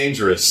very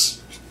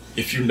dangerous.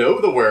 If you know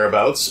the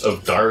whereabouts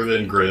of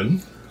Darwin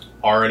Grimm,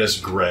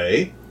 Arnis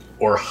Grey,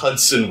 or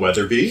Hudson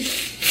Weatherby,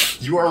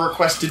 you are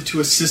requested to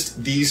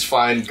assist these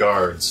fine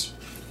guards.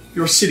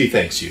 Your city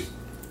thanks you.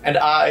 And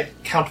I,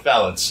 Count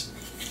Valence,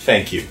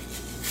 thank you."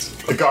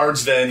 The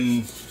guards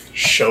then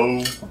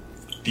show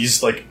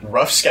these, like,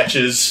 rough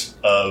sketches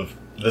of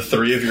the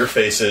 3 of your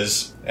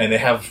faces, and they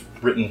have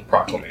written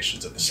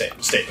proclamations of the same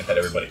statement that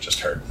everybody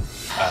just heard.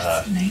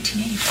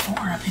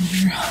 1984 up in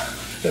here.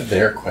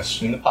 They're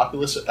questioning the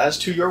populace as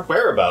to your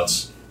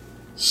whereabouts.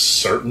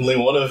 Certainly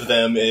one of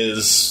them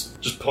is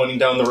just pointing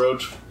down the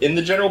road in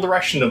the general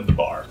direction of the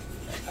bar.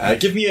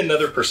 Give me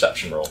another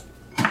perception roll.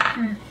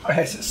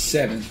 That's a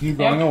 7. You're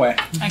going away.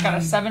 I got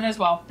a 7 as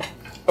well.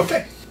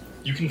 Okay.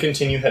 You can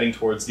continue heading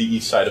towards the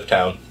east side of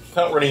town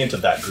without running into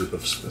that group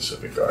of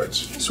specific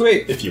guards,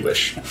 Sweet. if you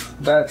wish.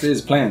 That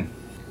is plan.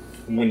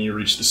 When you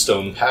reach the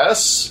stone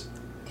pass,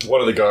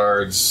 one of the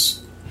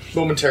guards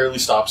momentarily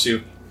stops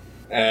you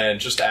and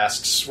just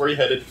asks, "Where are you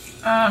headed?"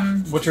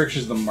 What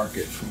direction is the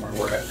market from where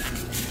we're at?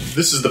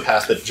 This is the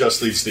path that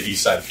just leads to the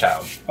east side of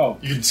town. Oh.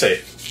 You could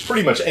say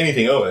pretty much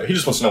anything over there. He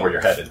just wants to know where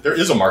you're headed. There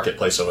is a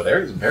marketplace over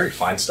there. It's very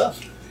fine stuff.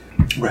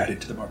 We're headed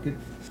to the market.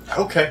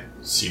 Okay.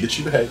 See that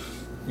you behave.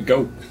 We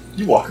go.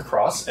 You walk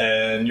across,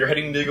 and you're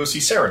heading to go see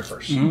Saren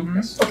first. Mhm.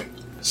 Yes. Okay.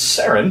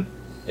 Saren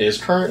is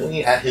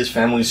currently at his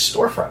family's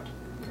storefront.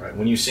 Right.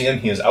 When you see him,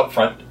 he is out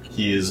front.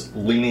 He is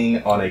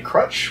leaning on a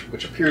crutch,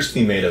 which appears to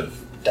be made of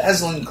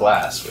dazzling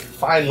glass with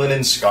fine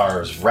linen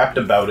scarves wrapped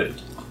about it.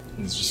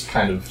 He's just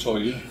kind of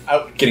Told you.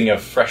 out getting a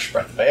fresh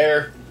breath of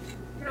air.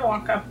 I'm gonna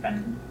walk up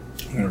and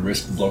I'm going to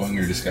risk blowing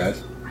your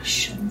disguise. I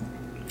shouldn't.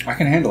 I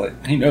can handle it.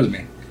 He knows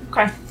me.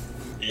 Okay.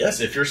 Yes,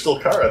 if you're still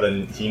Kara,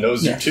 then he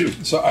knows you too.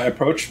 So I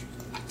approach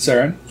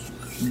Saren.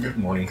 Good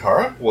morning,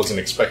 Kara. Wasn't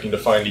expecting to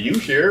find you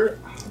here.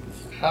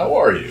 How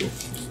are you?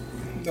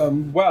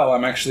 Well,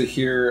 I'm actually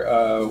here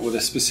with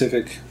a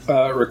specific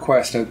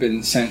request. I've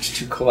been sent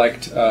to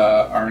collect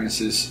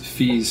Arnis's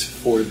fees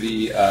for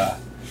the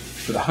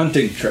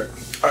hunting trip.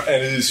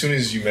 And as soon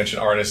as you mention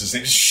Arnis's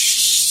name,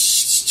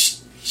 shh.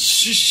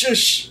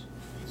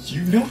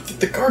 You know that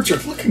the guards are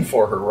looking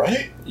for her,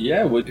 right?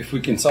 Yeah, if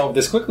we can solve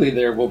this quickly,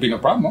 there will be no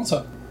problem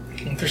also.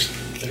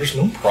 There's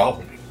no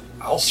problem.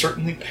 I'll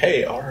certainly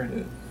pay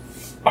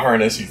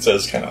Arnis, he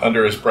says kind of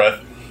under his breath,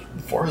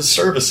 for his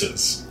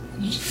services.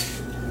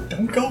 Just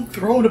don't go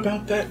throwing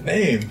about that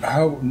name.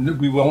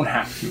 We won't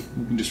have to.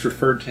 We can just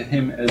refer to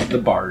him as the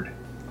Bard.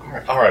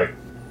 All right.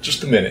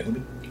 Just a minute.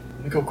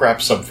 Let me go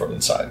grab some from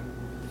inside.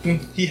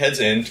 He heads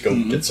in to go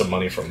get some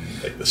money from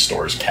like the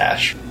store's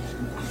cash.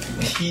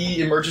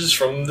 He emerges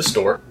from the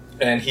store,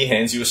 and he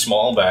hands you a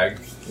small bag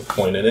with a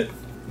coin in it.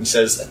 He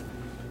says,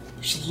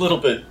 there's a little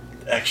bit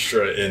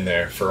extra in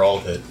there for all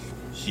that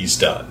he's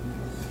done.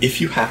 If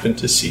you happen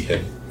to see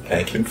him,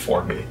 thank him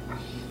for me.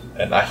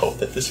 And I hope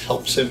that this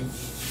helps him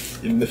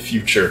in the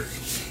future.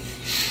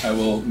 I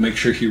will make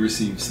sure he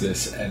receives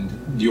this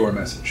and your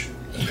message.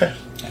 Okay.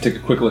 I take a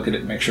quick look at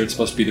it, make sure it's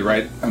supposed to be the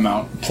right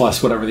amount,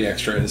 plus whatever the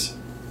extra is.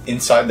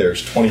 Inside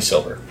there's 20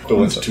 silver,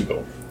 equivalent to 2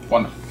 gold.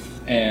 Wonderful.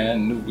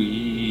 And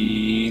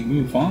we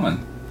move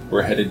on.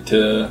 We're headed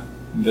to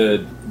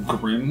the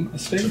Grim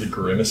Estate. To the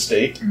Grim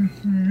Estate.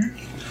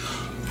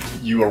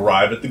 You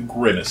arrive at the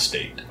Grim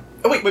Estate.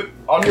 Oh, wait.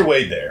 On your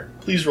way there,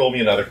 please roll me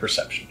another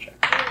perception check.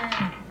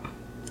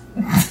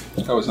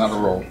 That was not a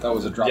roll. That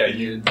was a drop. Yeah,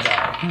 you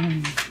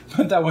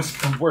But that was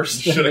worse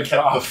should than have the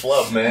kept drop. the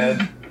flub,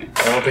 man.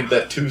 I don't think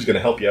that 2 is going to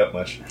help you out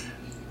much.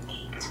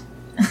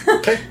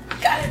 Okay.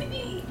 Got it.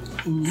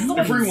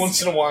 Every once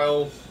in a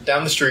while,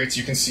 down the streets,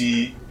 you can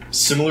see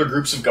similar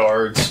groups of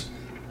guards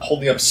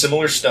holding up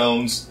similar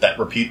stones that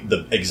repeat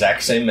the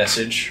exact same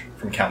message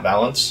from Count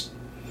Balance.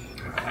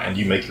 And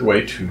you make your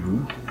way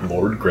to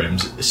Lord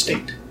Grimm's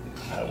estate,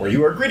 where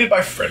you are greeted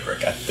by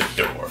Frederick at the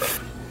door.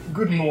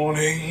 Good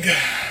morning.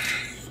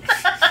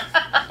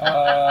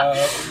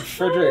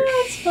 Frederick,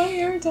 It's funny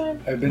every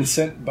time. I've been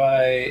sent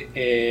by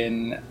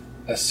an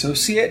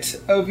associate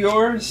of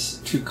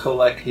yours to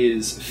collect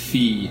his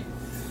fee.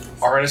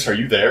 Arnis, are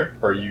you there?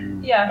 Are you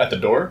Yeah. at the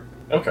door?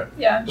 Okay.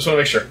 Yeah, Just want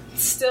to make sure.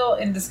 still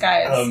in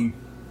disguise.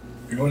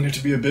 You're going to have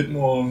to be a bit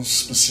more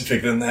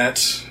specific than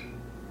that.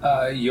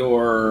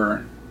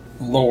 Your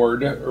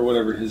lord, or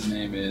whatever his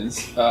name is,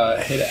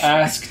 had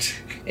asked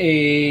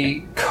a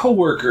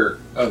coworker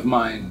of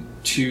mine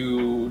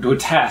to do a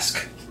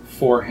task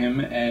for him,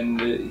 and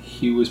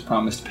he was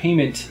promised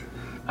payment.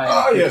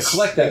 I am here to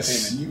collect that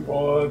payment. You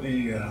are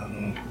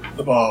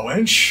the bar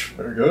wench.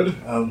 Very good.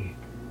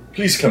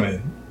 Please come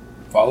in.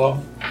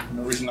 Follow?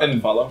 No reason not to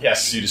follow?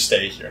 Yes, you just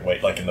stay here and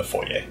wait, like in the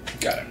foyer.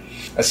 Got it.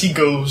 As he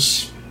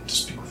goes to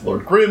speak with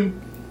Lord Grimm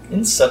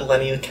and settle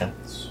any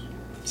accounts.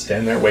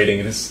 Stand there waiting.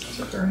 It's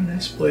a very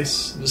nice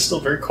place. It is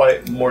still very quiet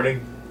in the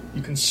morning.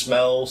 You can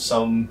smell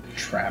some...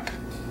 Trap.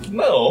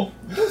 No,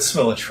 you don't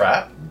smell a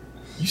trap.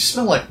 You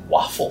smell like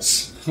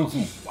waffles.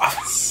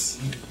 Waffles.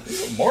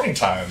 Morning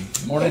time.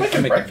 Morning, Making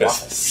I'm making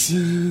breakfast.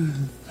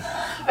 waffles.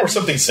 Or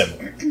something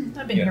similar.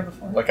 I've been here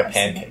before. Like a I've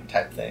seen pancake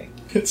type thing.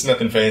 It's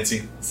nothing fancy.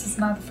 it. This is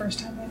not the first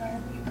time I've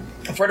hired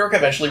you. Frederick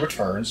eventually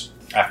returns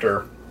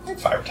after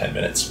 5 or 10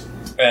 minutes.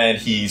 And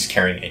he's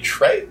carrying a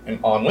tray, and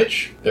on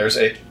which there's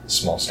a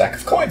small stack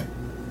of coin.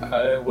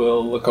 I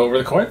will look over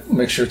the coin,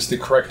 make sure it's the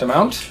correct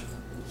amount.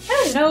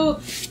 I don't know.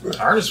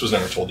 Arnis was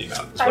never told the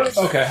amount. is what I I'm was,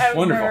 saying. Okay, I was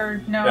wonderful.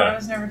 Never, no, Yeah. I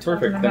was never told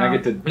Perfect. an Then I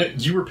amount. get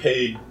to... You were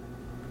paid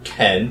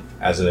 10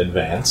 as an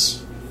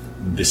advance.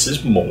 This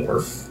is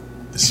more.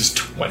 This is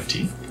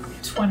 20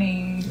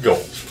 20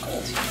 gold.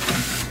 gold.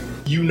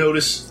 You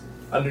notice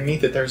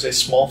underneath it there's a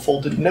small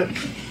folded note.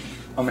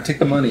 I'm going to take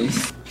the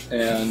monies,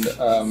 and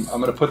I'm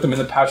going to put them in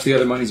the pouch the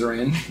other monies are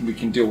in. We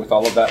can deal with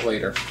all of that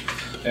later.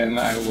 And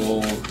I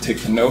will take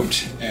the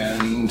note,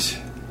 and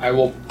I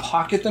will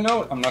pocket the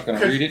note. I'm not going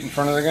to read it in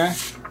front of the guy,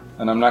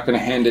 and I'm not going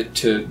to hand it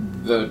to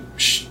the,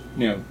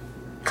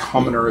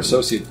 commoner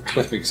associate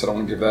with me, because I don't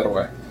want to give that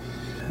away.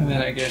 And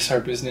then I guess our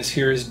business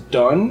here is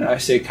done. I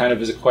say kind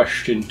of as a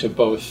question to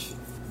both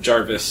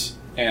Jarvis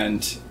and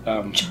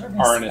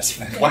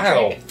Arnis.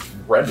 Wow.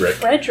 Frederick.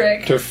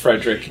 Frederick. To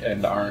Frederick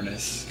and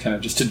Arnis. Kind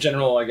of just a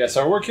general, I guess,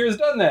 our work here is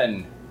done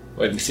then.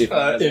 Wait and see if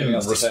I have anything In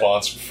else to say.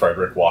 response,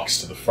 Frederick walks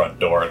to the front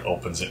door and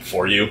opens it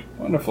for you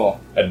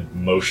Wonderful. and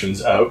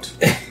motions out.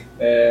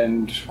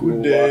 And we'll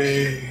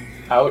walk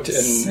out and,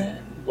 Sit.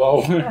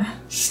 well,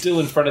 still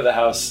in front of the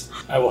house,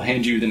 I will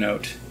hand you the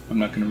note. I'm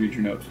not going to read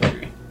your note for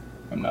you.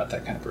 I'm not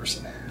that kind of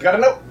person. You got a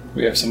note?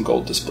 We have some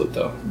gold to split,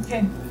 though.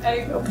 Okay,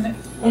 I open it.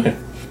 Okay.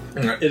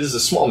 It is a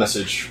small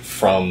message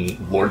from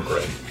Lord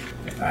Grimm.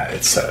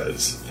 It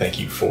says, "Thank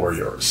you for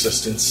your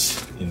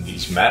assistance in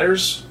these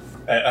matters.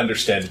 I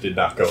understand it did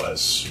not go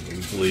as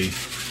smoothly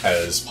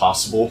as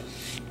possible.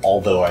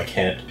 Although I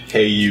can't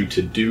pay you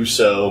to do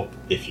so,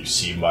 if you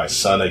see my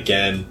son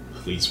again,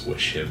 please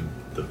wish him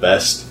the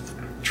best.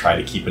 Try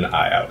to keep an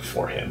eye out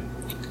for him."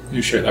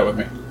 You share that with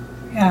me.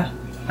 Yeah.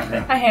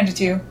 Okay. I hand it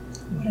to you.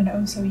 What an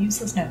oh so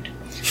useless note.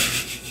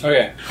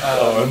 Okay.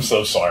 Oh, I'm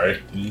so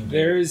sorry.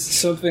 There is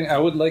something I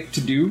would like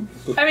to do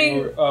before... I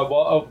mean-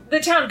 The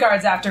town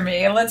guard's after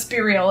me. Let's be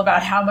real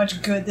about how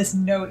much good this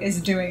note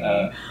is doing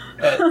me.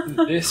 At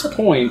this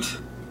point,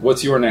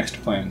 what's your next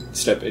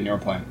step in your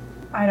plan?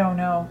 I don't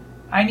know.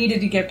 I needed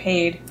to get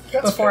paid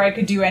That's before fair. I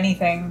could do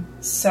anything.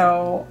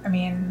 So, I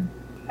mean,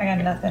 I got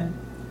nothing.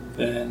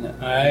 Then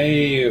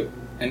I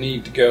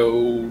need to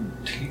go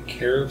take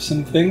care of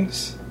some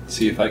things,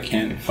 see if I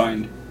can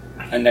find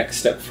a next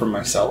step for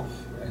myself,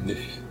 and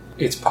if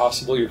it's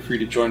possible, you're free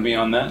to join me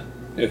on that.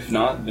 If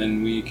not,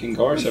 then we can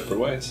go our separate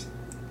ways.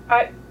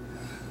 I'm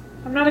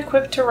not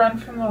equipped to run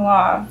from the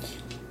law.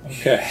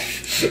 Okay.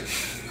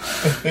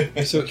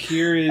 So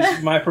here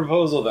is my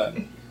proposal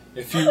then.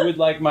 If you would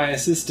like my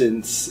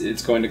assistance,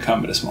 it's going to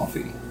come at a small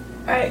fee.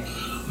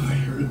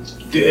 You're a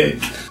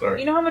dick. Sorry.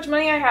 You know how much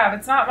money I have?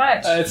 It's not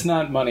much. It's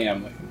not money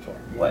I'm looking for.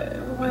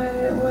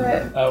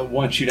 What? I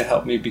want you to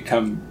help me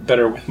become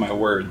better with my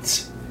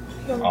words.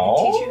 You want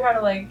me to teach you how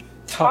to, like,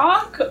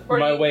 talk? Or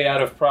my way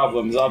out of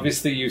problems.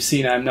 Obviously, you've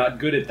seen I'm not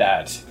good at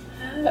that.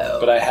 Oh.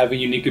 But I have a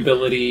unique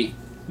ability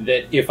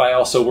that, if I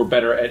also were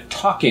better at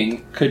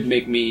talking, could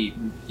make me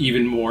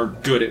even more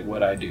good at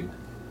what I do.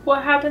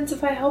 What happens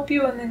if I help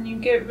you and then you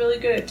get really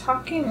good at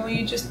talking? Will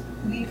you just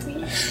leave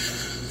me?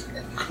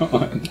 Come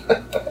on.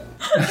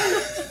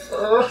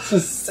 It's the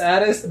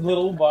saddest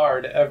little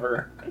bard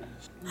ever.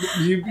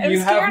 You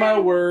have my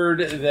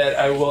word that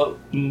I will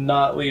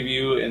not leave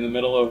you in the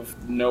middle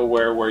of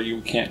nowhere where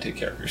you can't take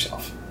care of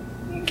yourself.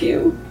 Thank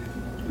you.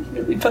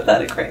 You're really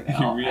pathetic right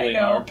now. You really I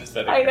know. are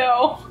pathetic. I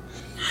know.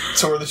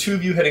 So are the two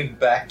of you heading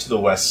back to the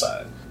west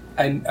side?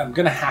 I'm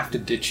going to have to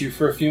ditch you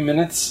for a few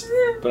minutes,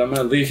 but I'm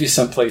going to leave you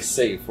someplace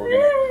safe. We're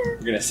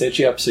going to set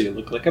you up so you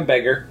look like a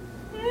beggar,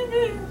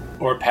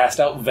 or a passed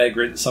out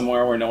vagrant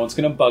somewhere where no one's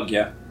going to bug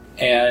you.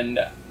 And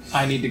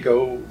I need to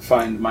go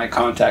find my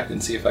contact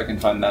and see if I can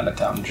find an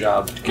out-of-town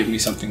job to give me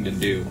something to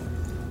do.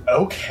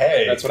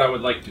 Okay. That's what I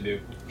would like to do.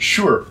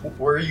 Sure.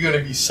 Where are you going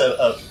to be set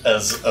up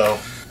as a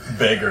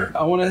beggar?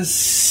 I want to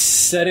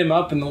set him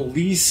up in the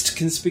least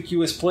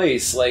conspicuous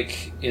place,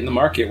 like in the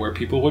market where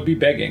people would be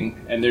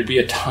begging, and there'd be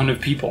a ton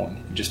of people, and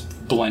he'd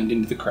just blend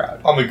into the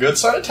crowd. On the good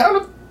side of town?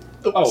 Or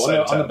the west side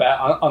of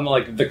town?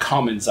 On the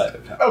common side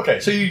of town. Okay,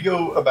 so you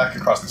go back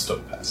across the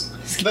Stone Pass.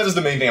 That is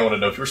the main thing I want to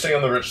know. If you were staying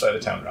on the rich side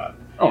of town or not.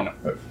 Oh no.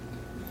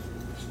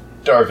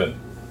 Darvin,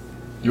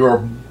 you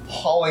are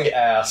hauling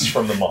ass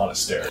from the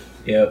monastery.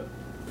 Yep.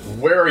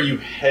 Where are you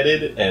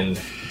headed, and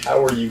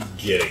how are you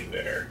getting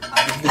there?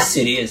 Out of the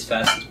city as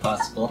fast as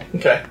possible,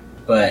 Okay.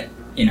 but,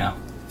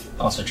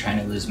 also trying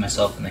to lose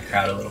myself in the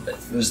crowd a little bit.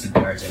 It was the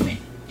guards, I mean.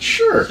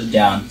 Sure. So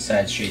down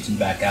side streets and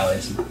back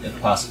alleys,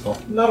 if possible.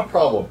 Not a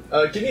problem.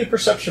 Give me a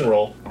perception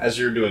roll as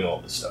you're doing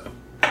all this stuff.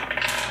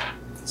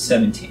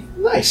 17.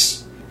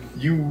 Nice.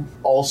 You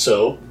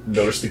also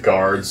notice the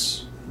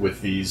guards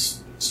with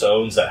these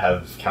stones that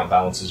have Count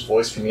Balance's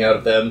voice coming out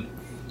of them.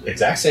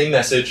 Exact same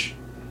message.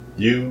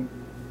 You,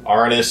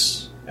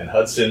 Arnis, and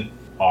Hudson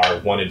are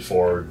wanted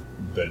for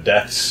the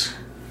deaths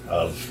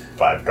of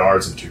 5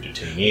 guards and 2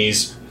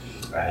 detainees,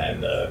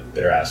 and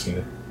they're asking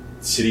the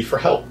city for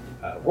help.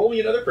 Roll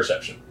me another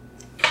perception.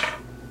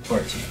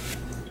 14.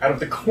 Out of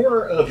the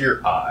corner of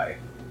your eye,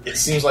 it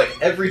seems like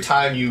every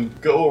time you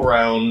go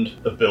around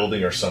a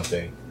building or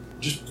something,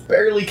 just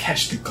barely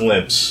catch the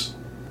glimpse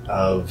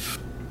of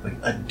like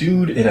a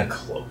dude in a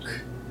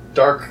cloak.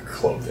 Dark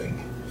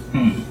clothing.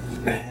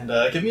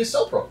 And give me a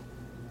stealth roll.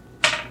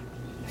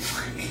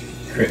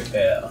 Crit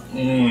fail.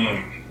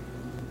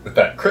 With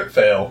that crit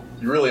fail,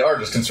 you really are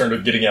just concerned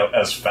with getting out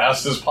as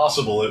fast as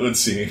possible, it would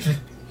seem.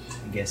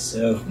 I guess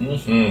so.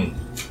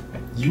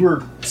 You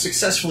were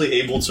successfully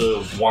able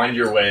to wind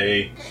your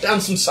way down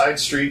some side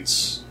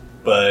streets,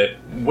 but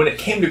when it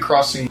came to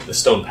crossing the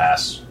Stone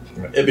Pass,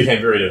 it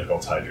became very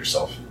difficult to hide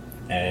yourself.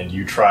 And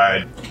you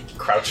tried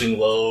crouching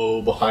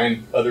low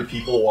behind other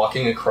people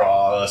walking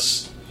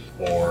across,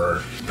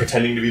 or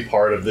pretending to be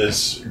part of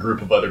this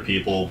group of other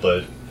people,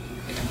 but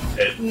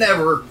it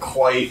never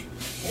quite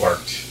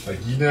worked. Like,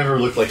 you never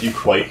looked like you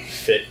quite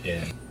fit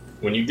in.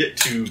 When you get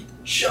to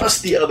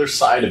just the other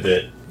side of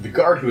it, the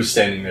guard who was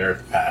standing there at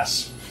the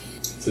pass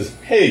says,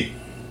 Hey,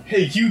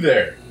 you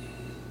there.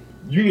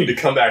 You need to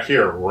come back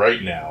here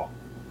right now.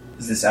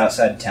 Is this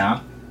outside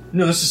town?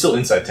 No, this is still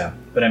inside town.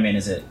 But I mean,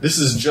 is it? This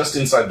is just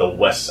inside the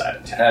west side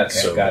of town. Okay,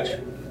 so,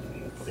 gotcha.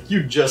 Like,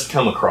 you just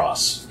come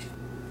across.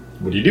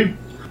 What do you do?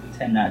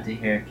 Tend not to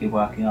hear. Keep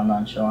walking all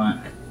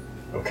nonchalant.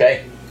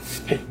 Okay.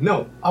 Hey,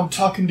 no, I'm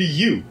talking to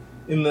you.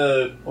 In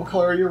the... What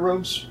color are your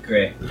robes?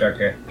 Gray. Dark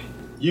hair.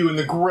 You in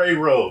the gray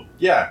robe.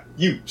 Yeah,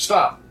 you.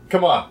 Stop.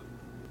 Come on.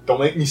 Don't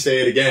make me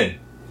say it again.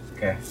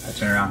 Okay, I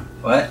turn around.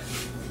 What?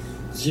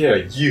 Yeah,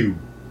 you.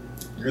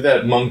 You're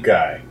that monk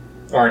guy,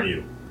 aren't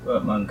you?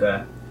 What monk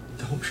guy?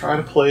 Don't try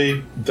to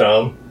play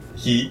dumb.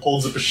 He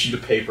holds up a sheet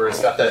of paper.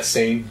 It's got that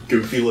same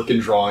goofy-looking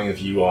drawing of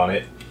you on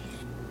it.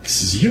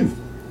 This is you.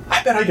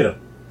 I bet I get a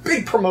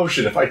big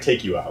promotion if I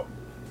take you out.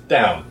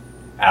 Down.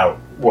 Out.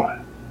 What?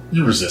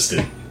 You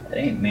resisted. That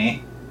ain't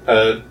me.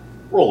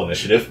 Roll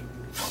initiative.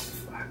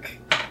 Fuck.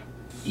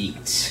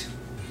 Eat.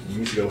 You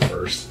need to go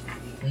first.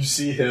 You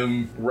see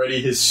him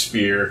ready his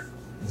spear,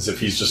 as if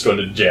he's just going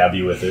to jab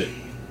you with it.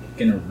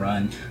 Gonna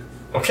run.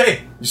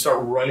 Okay, you start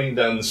running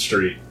down the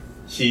street.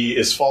 He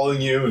is following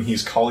you, and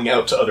he's calling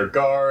out to other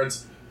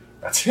guards.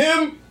 That's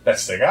him!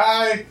 That's the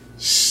guy!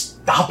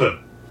 Stop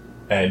him!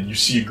 And you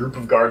see a group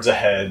of guards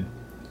ahead,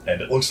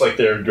 and it looks like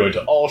they're going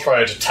to all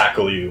try to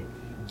tackle you.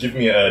 Give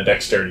me a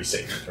dexterity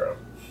saving throw.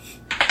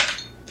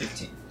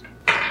 15.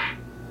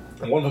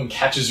 And one of them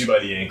catches you by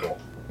the ankle,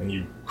 and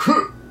you,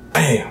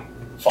 bam,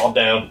 fall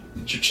down,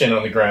 put your chin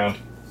on the ground,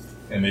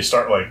 and they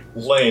start,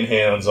 laying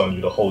hands on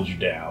you to hold you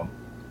down.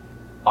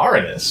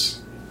 Aranis,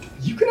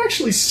 You can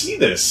actually see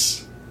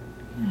this.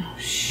 Oh,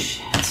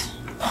 shit.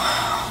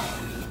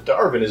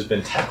 Darvin has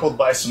been tackled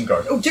by some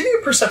guards. Oh, give me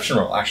a perception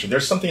roll. Actually,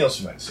 there's something else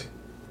you might see.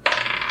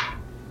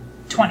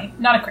 20.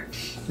 Not a crit.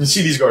 You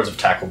see these guards have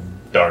tackled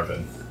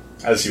Darvin.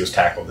 As he was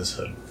tackled, his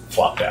hood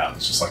flopped down.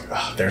 It's just like,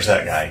 oh, there's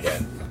that guy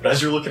again. But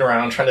as you're looking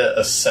around, trying to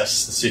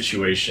assess the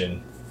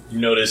situation, you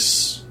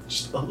notice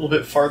just a little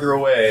bit farther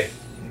away,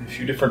 in a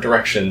few different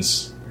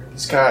directions,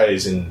 these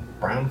guys in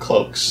brown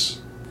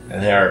cloaks.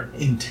 And they are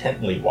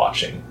intently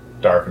watching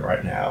Darvin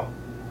right now,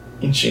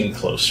 inching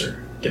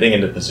closer, getting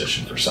into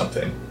position for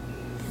something.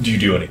 Do you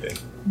do anything?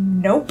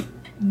 Nope.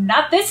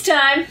 Not this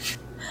time.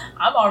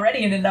 I'm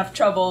already in enough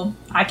trouble.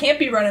 I can't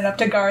be running up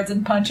to guards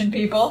and punching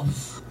people.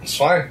 It's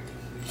fine.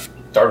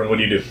 Darvin, what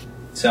do you do?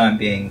 So I'm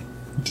being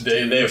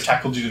They have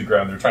tackled you to the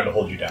ground. They're trying to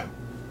hold you down.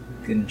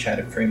 gonna try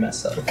to free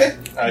myself. Okay.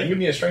 You give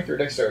me a strength or a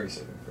dexterity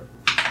saving throw.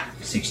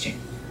 16.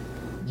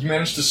 You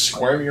manage to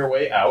squirm your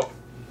way out.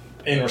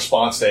 In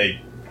response,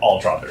 they all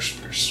drop their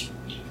spears.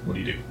 What do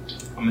you do?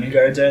 How many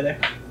guards are there?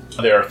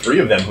 There are 3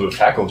 of them who have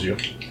tackled you.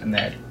 I'm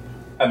dead.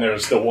 And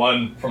there's the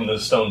one from the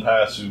stone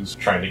pass who's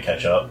trying to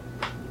catch up.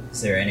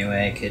 Is there any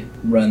way I could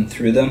run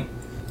through them?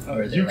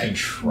 Or are they You like can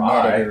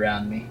try. netted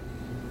around me?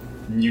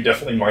 You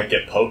definitely might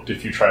get poked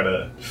if you try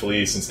to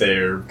flee since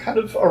they're kind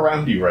of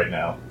around you right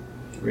now.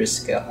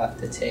 Risk I'll have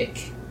to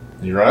take.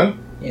 You run?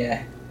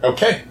 Yeah,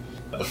 Okay.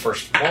 The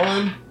first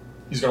one,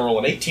 he's going to roll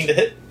an 18 to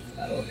hit.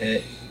 that'll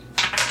hit.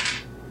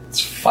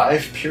 It's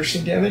 5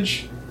 piercing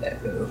damage.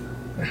 Echo.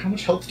 How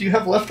much health do you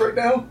have left right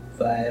now?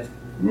 5.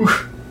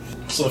 Oof.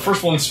 So the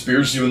first one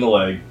spears you in the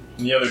leg,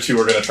 and the other 2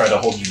 are going to try to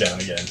hold you down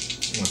again.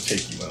 I'm going to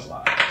take you in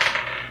alive.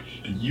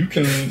 You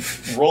can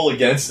roll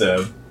against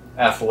them,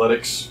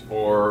 athletics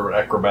or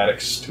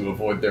acrobatics, to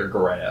avoid their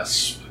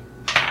grasp.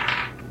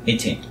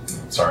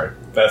 18. Sorry,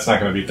 that's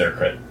not going to beat their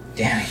crit.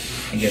 Damn it.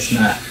 I guess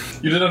not.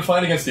 You did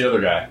fine against the other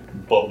guy,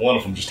 but one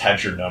of them just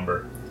had your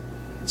number.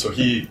 So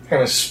he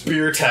kind of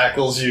spear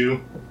tackles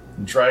you,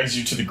 drags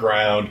you to the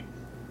ground.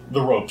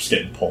 The rope's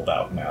getting pulled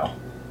out now.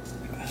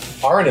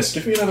 Arnis,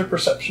 give me another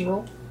perception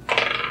roll.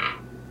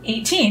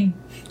 18.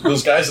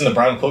 Those guys in the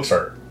brown cloaks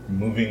are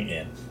moving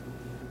in,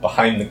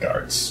 behind the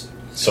guards,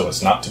 so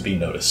as not to be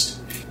noticed.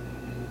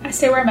 I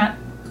stay where I'm at.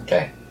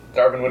 Okay.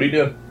 Darvin, what are you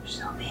doing?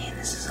 So mean,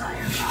 this is all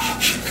your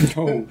fault.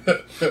 No.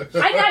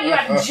 I got you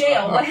out of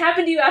jail. What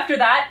happened to you after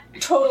that?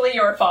 Totally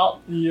your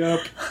fault.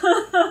 Yep.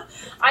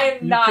 I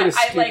am You not. could have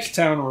I skipped like.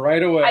 town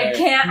right away. I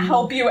can't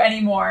help you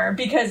anymore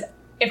because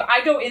if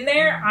I go in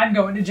there, I'm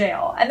going to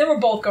jail, and then we're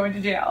both going to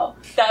jail.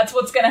 That's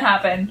what's gonna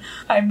happen.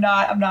 I'm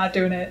not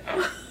doing it.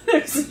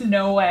 There's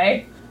no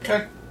way.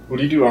 Okay. What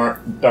do you do,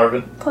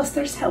 Darvin? Plus,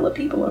 there's hella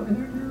people over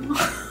there now.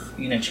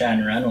 I'm gonna try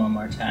and run one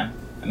more time.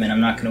 I mean,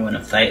 I'm not gonna win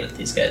a fight with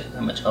these guys with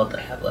how much health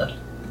I have left.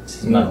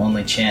 This is my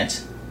only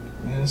chance.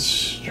 It's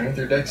strength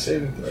or dex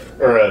saving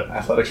throw. Or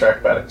athletics or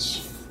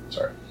acrobatics.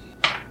 Sorry.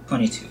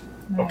 22.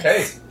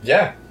 Okay.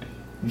 Yeah.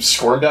 You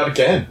squirmed out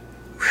again.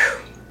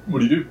 What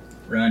do you do?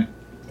 Run.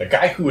 The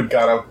guy who had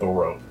got out the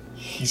rope,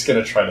 he's going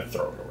to try to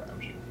throw it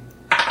around you.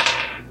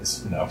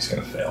 No, he's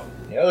going to fail.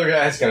 The other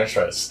guy's going to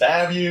try to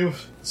stab you,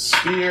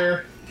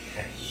 spear,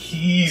 and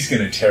he's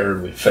going to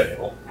terribly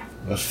fail.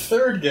 The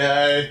third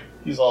guy,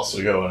 he's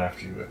also going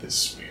after you with his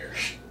spear.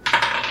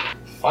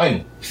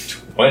 Fine.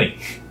 20.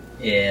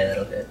 Yeah,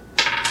 that'll hit.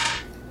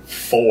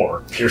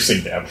 4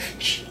 piercing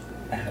damage.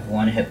 I have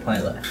 1 hit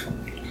point left.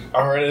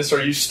 Arnis,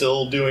 are you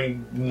still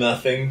doing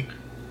nothing?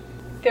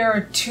 There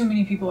are too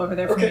many people over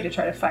there for me to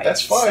try to fight.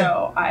 That's fine.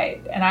 So I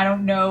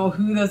don't know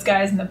who those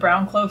guys in the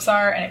brown cloaks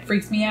are, and it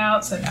freaks me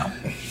out. So no.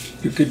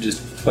 You could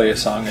just play a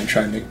song and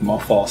try and make them all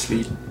fall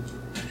asleep.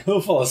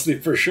 He'll fall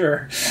asleep for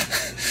sure.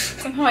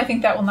 Somehow I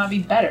think that will not be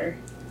better.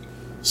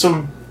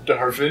 So,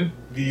 Darvin,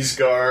 these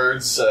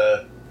guards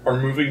are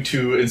moving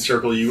to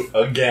encircle you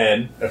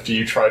again after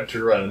you tried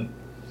to run.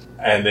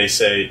 And they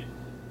say,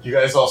 "You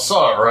guys all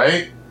saw it,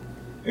 right?"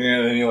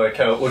 And then he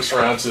kind of looks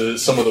around to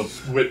some of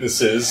the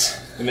witnesses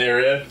in the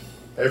area.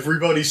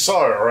 "Everybody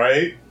saw it,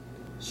 right?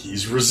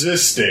 He's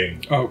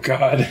resisting." Oh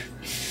god.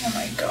 Oh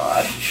my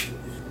god.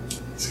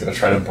 He's going to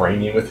try to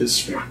brain you with his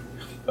spear.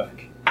 Fuck.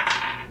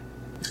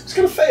 He's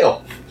going to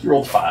fail. He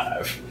rolled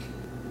 5.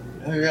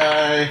 The other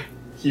guy,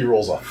 he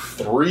rolls a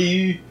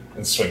 3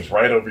 and swings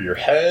right over your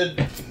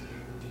head.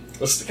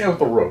 That's the guy with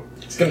the rope.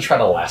 He's going to try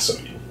to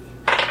lasso you.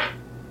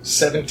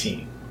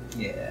 17.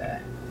 Yeah.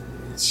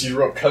 See the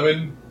rope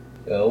coming,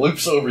 and it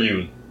loops over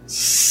you,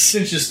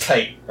 cinches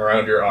tight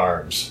around your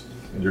arms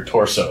and your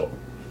torso,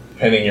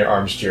 pinning your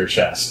arms to your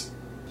chest.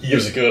 He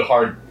gives a good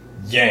hard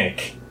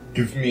yank.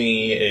 Give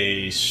me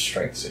a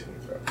strength saving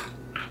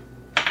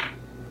throw.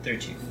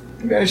 13.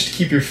 You managed to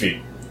keep your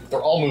feet.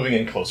 They're all moving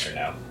in closer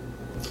now.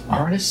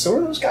 Arnis, so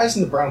are those guys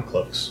in the brown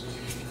cloaks.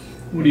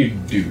 What do you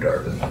do,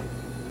 Darvin?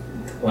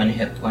 1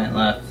 hit point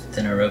left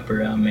and a rope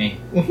around me.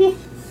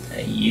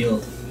 I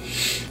yield.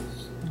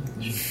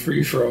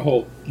 Free for a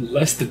whole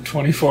less than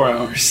 24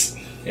 hours.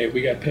 Hey,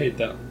 we got paid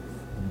though.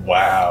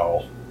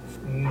 Wow.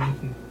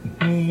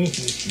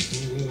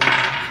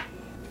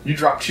 You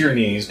drop to your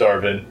knees,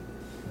 Darvin.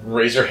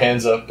 raise your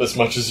hands up as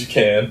much as you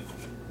can.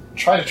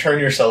 Try to turn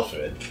yourself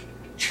in.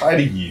 Try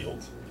to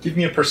yield. Give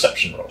me a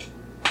perception roll.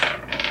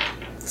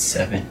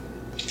 7.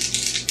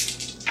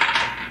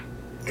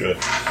 Good.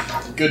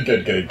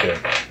 Good.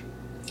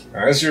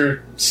 As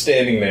you're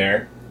standing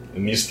there,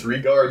 and these 3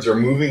 guards are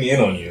moving in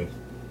on you,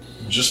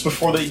 just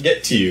before they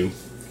get to you,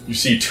 you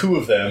see 2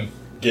 of them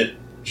get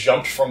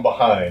jumped from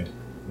behind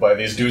by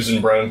these dudes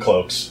in brown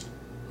cloaks,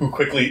 who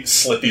quickly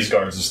slit these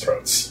guards'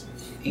 throats.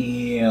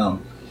 Yeah.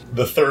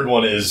 The 3rd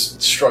one is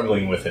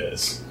struggling with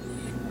his.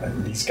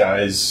 And these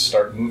guys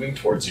start moving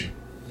towards you.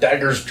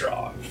 Daggers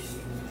drawn.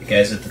 The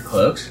guys with the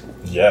cloaks?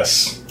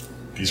 Yes.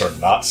 These are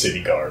not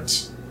city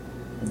guards.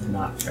 They're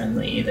not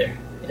friendly either.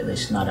 At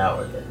least not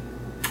outwardly.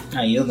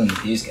 Not yielding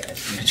with these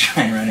guys. I'm gonna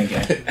try and run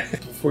again.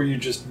 Before you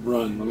just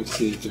run, let me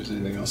see if there's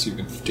anything else you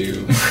can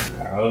do.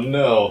 I don't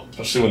know.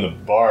 Especially when the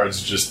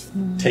bard's just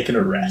taking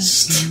a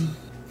rest.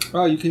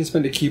 Oh, you can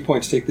spend a key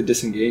point to take the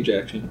disengage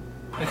action.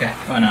 Okay,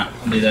 why not?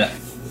 I'll do that.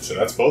 So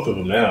that's both of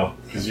them now,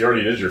 because you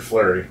already did your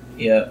flurry.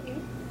 Yep.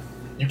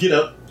 You get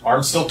up,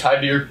 arms still tied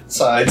to your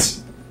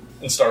sides,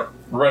 and start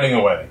running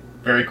away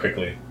very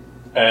quickly.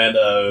 And,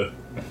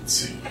 let's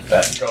see,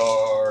 that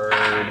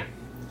guard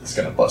is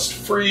gonna bust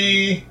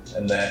free,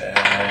 and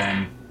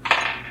then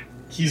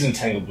he's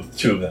entangled with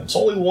 2 of them.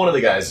 So only one of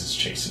the guys is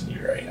chasing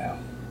you right now.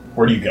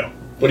 Where do you go?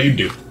 What do you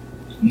do?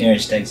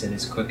 Nearest exit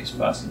as quick as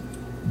possible.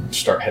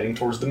 Start heading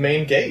towards the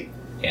main gate.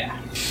 Yeah.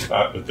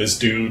 With this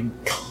dude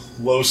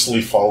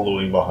closely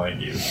following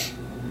behind you.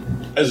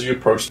 As you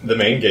approach the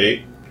main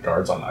gate,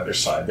 guards on either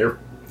side, they're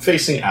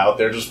facing out,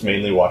 they're just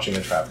mainly watching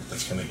the traffic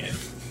that's coming in,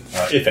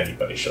 if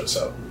anybody shows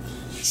up.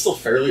 It's still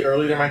fairly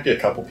early, there might be a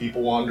couple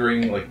people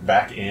wandering, like,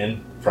 back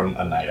in from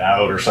a night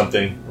out or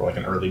something, or like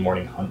an early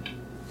morning hunt.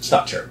 It's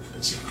not terribly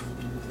busy.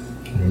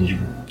 And you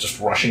just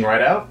rushing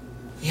right out?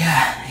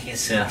 Yeah, I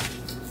guess so.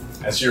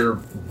 As you're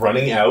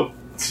running out,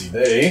 let's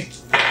see,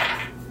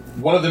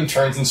 one of them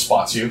turns and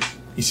spots you.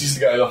 He sees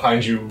the guy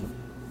behind you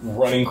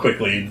running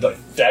quickly, like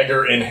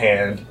dagger in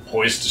hand,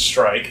 poised to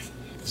strike.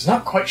 He's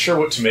not quite sure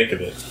what to make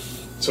of it.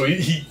 So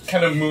he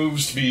kind of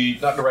moves to be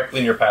not directly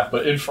in your path,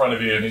 but in front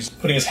of you, and he's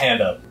putting his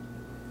hand up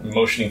and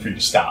motioning for you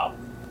to stop.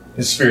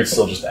 His spirit's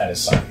still just at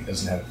his side. He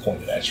doesn't have it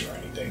pointed at you or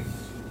anything.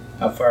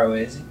 How far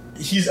away is he?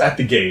 He's at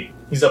the gate.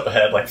 He's up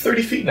ahead, like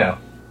 30 feet now.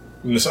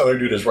 And this other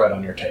dude is right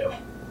on your tail.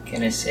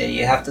 Can I say,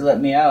 you have to let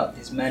me out.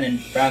 These men in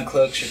brown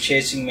cloaks are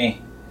chasing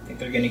me. I think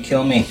they're gonna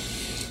kill me.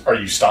 Are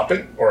you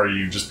stopping, or are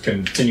you just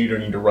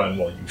continuing to run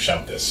while you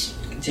shout this?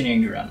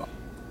 Continuing to run.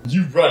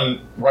 You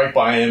run right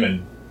by him,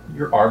 and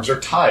your arms are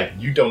tied.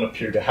 You don't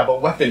appear to have a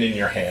weapon in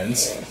your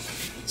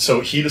hands.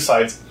 So he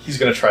decides he's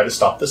going to try to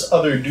stop this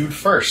other dude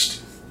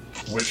first,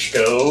 which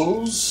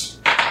goes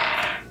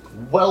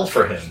well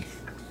for him.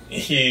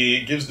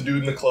 He gives the dude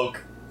in the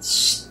cloak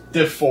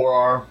stiff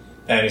forearm,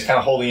 and he's kind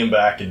of holding him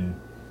back, and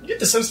you get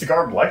the sense the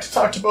guard would like to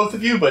talk to both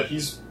of you, but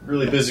he's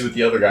really busy with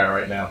the other guy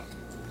right now.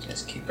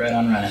 Just keep right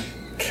on running.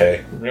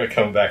 Okay, we're going to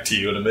come back to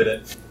you in a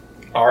minute.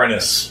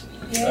 Arnis,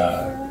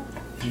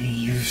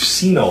 you've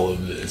seen all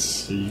of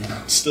this. Are you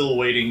still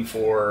waiting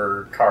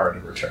for Kara to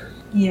return?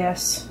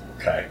 Yes.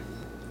 Okay.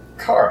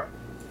 Kara,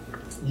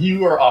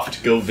 you are off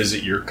to go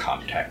visit your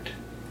contact.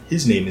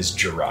 His name is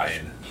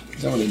Jerion.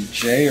 Is that with a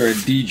J or a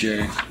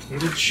DJ?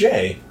 With a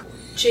J.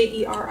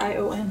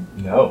 Jerion.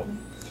 No.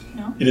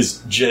 No? It is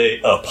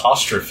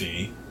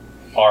J''Ryan.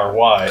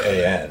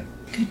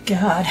 Good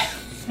God.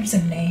 There's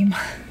a name.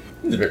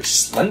 He's a very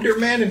slender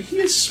man, and he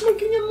is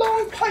smoking a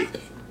long pipe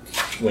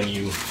when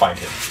you find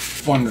him.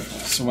 Wonderful.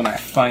 So when I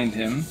find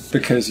him,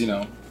 because,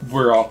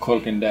 we're all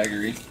cloak and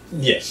daggery.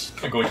 Yes.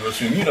 I'm going to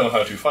assume you know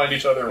how to find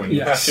each other when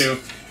you have to,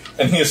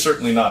 and he is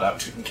certainly not out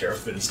taking care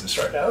of business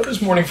right now. It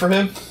is morning for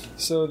him.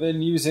 So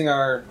then using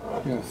our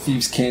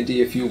thieves'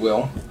 candy, if you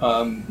will,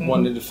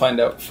 wanted to find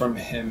out from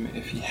him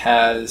if he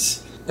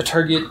has a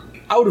target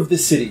out of the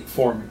city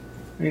for me.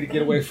 I need to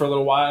get away for a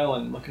little while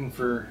and looking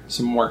for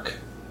some work.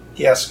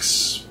 He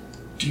asks,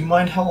 do you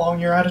mind how long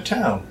you're out of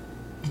town?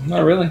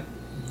 Not really.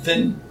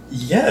 Then,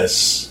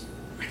 yes.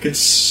 I could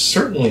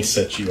certainly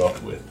set you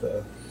up with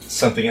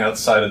something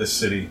outside of the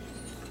city.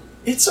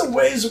 It's a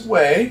ways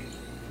away.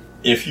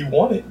 If you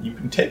want it, you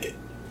can take it.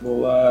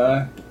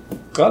 Well,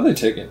 gladly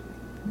take it.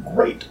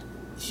 Great.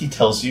 He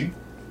tells you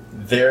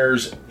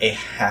there's a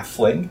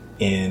halfling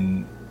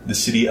in the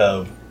city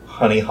of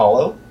Honey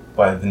Hollow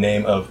by the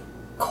name of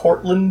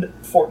Cortland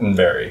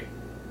Fortenberry.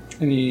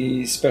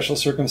 Any special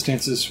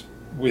circumstances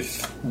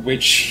with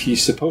which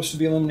he's supposed to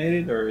be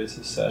eliminated, or is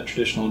this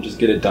traditional and just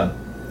get it done?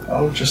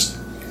 Oh, just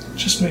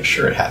make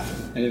sure it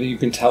happens. Anything you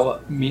can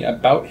tell me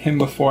about him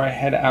before I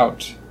head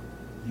out?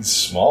 He's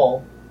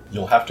small.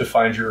 You'll have to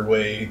find your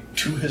way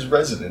to his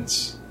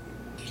residence.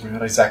 We're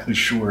not exactly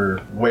sure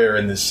where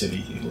in this city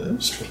he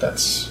lives, but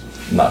that's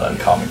not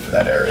uncommon for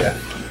that area.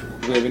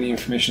 Do we have any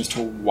information as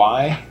to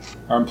why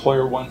our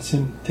employer wants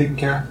him taken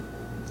care of?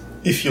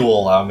 If you'll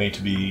allow me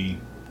to be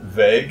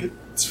vague,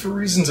 it's for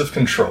reasons of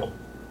control.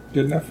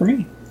 Good enough for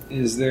me.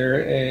 Is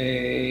there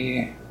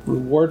a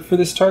reward for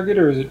this target,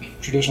 or is it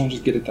traditional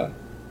just get it done?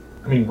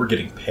 I mean, we're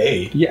getting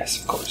paid.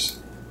 Yes, of course.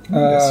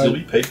 Yes, you'll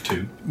be paid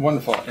too.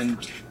 Wonderful. And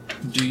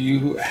do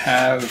you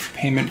have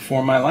payment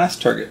for my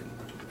last target?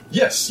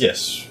 Yes,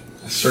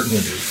 I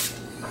certainly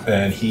do.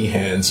 And he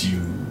hands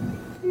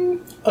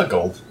you a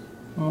gold.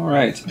 All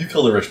right. You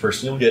kill the rich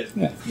person, you'll get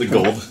the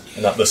gold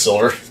and not the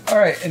silver. All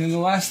right. And then the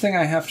last thing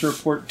I have to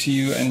report to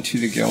you and to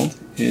the guild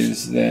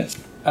is that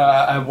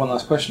I have one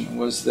last question.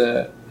 Was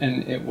there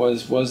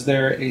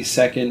a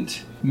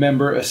second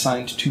member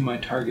assigned to my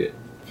target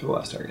for the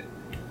last target?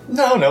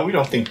 No, we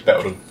don't think that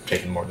would have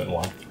taken more than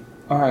one.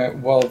 All right.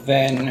 Well,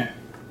 then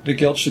the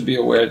guild should be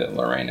aware that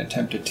Lorraine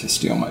attempted to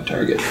steal my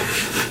target.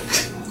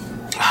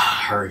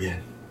 Her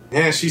again.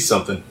 Yeah, she's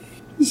something.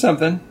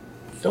 Something.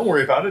 Don't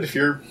worry about it. If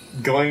you're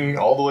going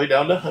all the way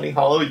down to Honey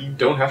Hollow, you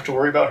don't have to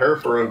worry about her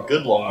for a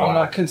good long while. I'm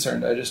not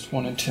concerned. I just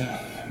wanted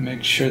to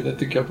make sure that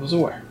the guild was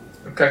aware.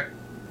 Okay.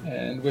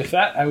 And with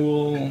that, I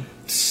will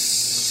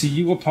see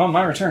you upon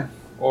my return.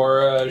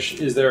 Or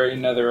is there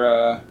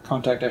another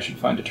contact I should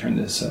find to turn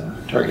this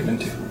target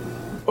into?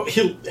 Well,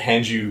 he'll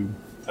hand you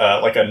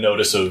like a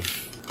notice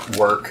of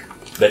work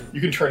that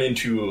you can turn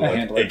into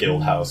a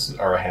guild house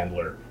or a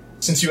handler.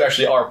 Since you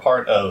actually are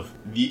part of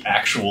the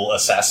actual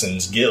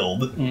Assassin's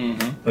Guild,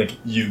 like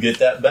you get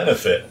that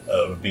benefit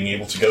of being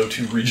able to go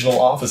to regional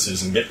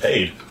offices and get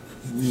paid.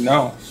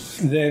 No.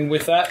 Then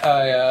with that,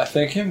 I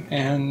thank him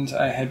and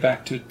I head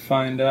back to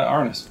find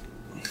Arnis.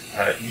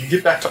 You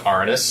get back to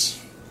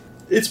Arnis.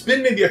 It's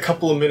been maybe a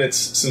couple of minutes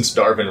since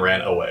Darvin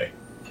ran away.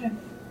 Okay.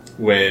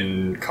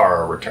 When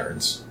Kara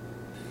returns.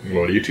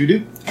 What do you two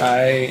do?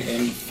 I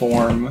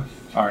inform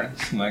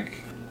Arnis. I'm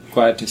like,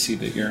 glad to see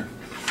that you're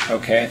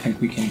okay. I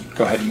think we can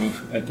go ahead and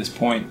move at this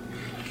point.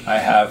 I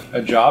have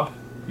a job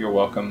you're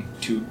welcome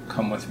to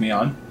come with me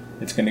on.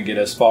 It's going to get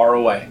us far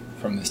away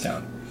from this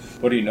town.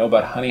 What do you know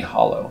about Honey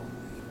Hollow?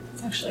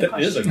 That's actually a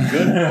That is a question.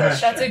 good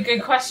question. That's a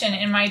good question.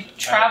 In my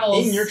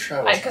travels, in your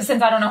travels. because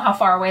since I don't know how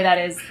far away that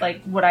is,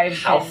 like, would I have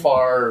How been...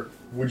 far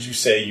would you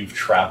say you've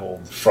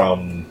traveled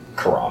from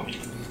Karami?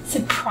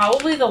 So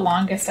probably the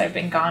longest I've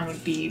been gone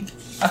would be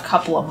a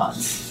couple of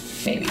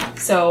months, maybe.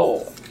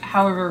 So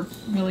however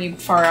really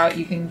far out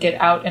you can get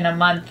out in a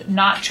month,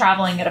 not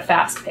traveling at a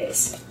fast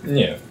pace.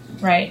 Yeah.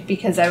 Right?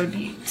 Because I would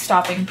be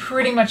stopping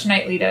pretty much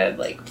nightly to,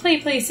 like,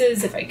 play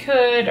places if I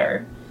could,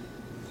 or...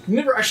 You've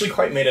never actually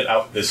quite made it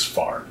out this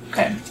far.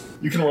 Okay.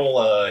 You can roll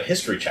a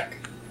history check.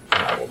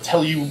 And I will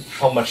tell you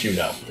how much you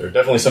know. There are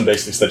definitely some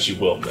basics that you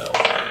will know.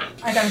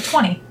 I got a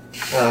 20.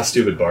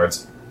 Stupid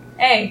bards.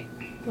 Hey,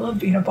 I love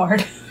being a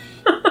bard.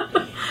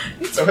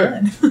 It's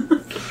Okay.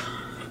 fun.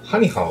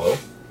 Honey Hollow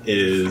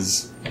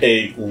is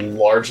a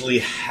largely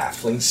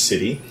halfling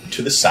city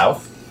to the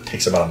south. It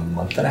takes about a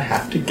month and a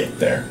half to get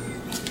there.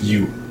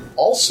 You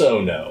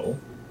also know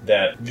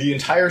that the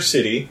entire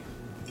city,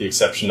 with the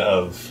exception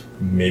of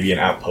maybe an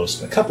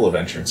outpost and a couple of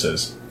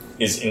entrances,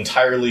 is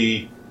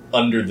entirely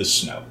under the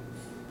snow.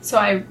 So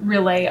I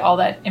relay all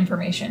that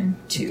information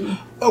to...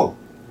 Oh,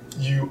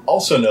 you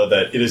also know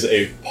that it is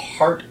a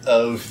part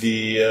of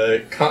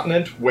the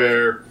continent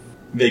where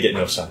they get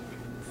no sun.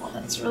 Well,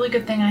 that's a really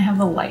good thing I have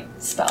a light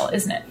spell,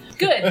 isn't it?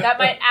 Good, that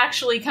might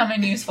actually come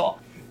in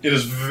useful. It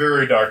is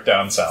very dark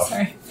down south.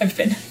 Sorry, I've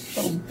been a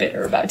little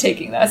bitter about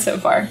taking that so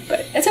far,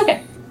 but it's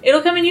okay.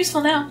 It'll come in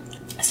useful now.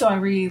 So I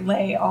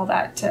relay all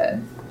that to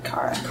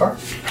Kara.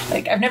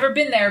 Like, I've never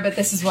been there, but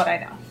this is what I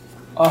know.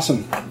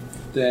 Awesome.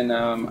 Then,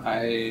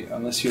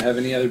 unless you have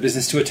any other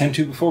business to attend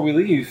to before we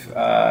leave,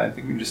 I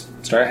think we can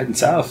just start heading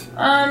south.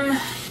 Yeah,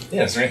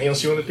 is there anything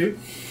else you want to do?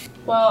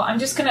 Well, I'm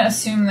just gonna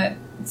assume that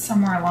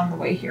somewhere along the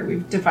way here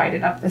we've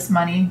divided up this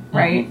money,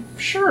 right? Mm-hmm.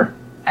 Sure.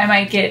 I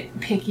might get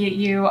picky at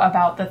you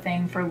about the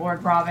thing for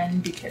Lord Robin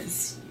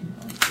because you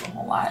don't do a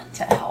whole lot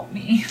to help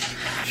me.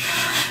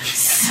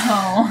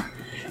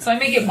 So I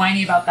may get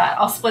whiny about that.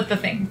 I'll split the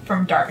thing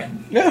from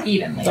Darvin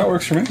evenly. That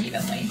works for me.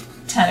 Evenly.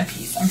 10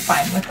 apiece. I'm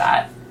fine with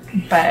that.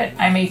 But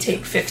I may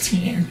take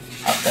 15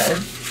 of the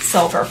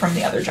silver from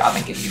the other job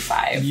and give you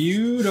 5.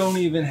 You don't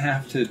even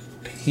have to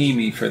pay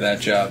me for that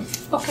job.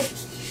 Okay.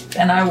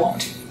 Then I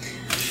won't.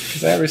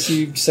 Because I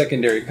received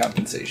secondary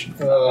compensation.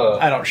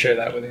 I don't share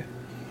that with you.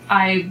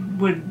 I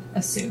would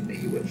assume that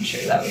you wouldn't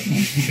share that with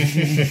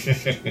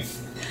me.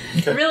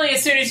 Okay. Really,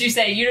 as soon as you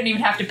say you don't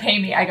even have to pay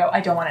me, I go,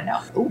 I don't want to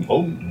know.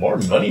 Oh, more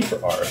money for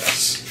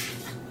RS.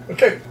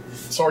 Okay.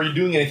 So are you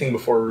doing anything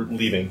before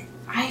leaving?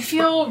 I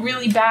feel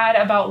really bad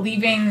about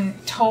leaving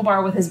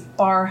Tobar with his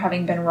bar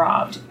having been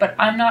robbed, but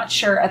I'm not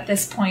sure at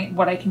this point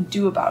what I can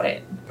do about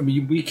it. I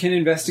mean, we can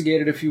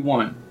investigate it if you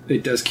want.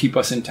 It does keep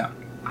us in town.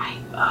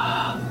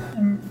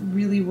 I'm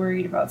really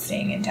worried about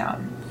staying in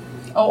town.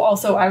 Oh,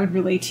 also, I would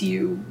relay to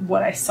you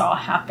what I saw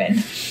happen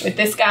with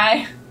this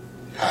guy.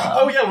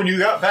 Oh yeah, when you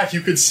got back,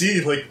 you could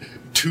see like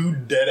 2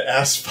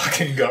 dead-ass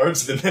fucking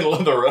guards in the middle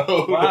of the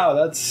road. Wow,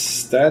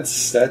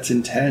 that's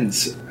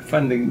intense. I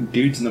find the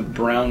dudes in the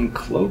brown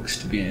cloaks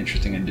to be an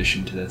interesting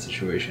addition to that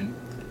situation.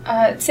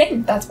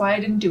 Same. That's why I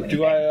didn't do anything.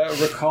 Do I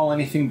recall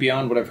anything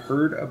beyond what I've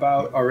heard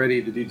about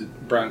already? The dudes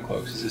with brown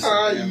cloaks. Is this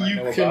something I might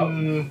know you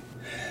can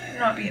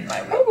Not be in my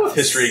I'll go with wheelhouse.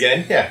 history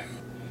again. Yeah,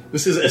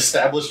 this is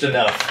established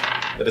enough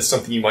that is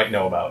something you might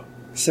know about.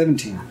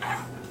 17.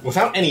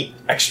 Without any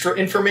extra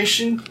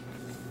information,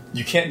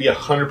 you can't be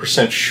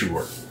 100%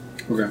 sure.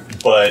 Okay.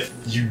 But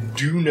you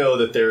do know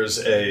that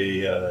there's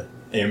a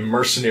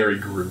mercenary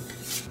group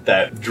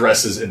that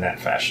dresses in that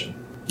fashion.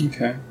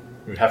 Okay.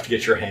 You would have to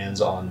get your hands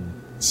on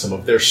some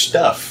of their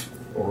stuff,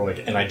 or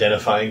like an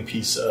identifying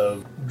piece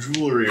of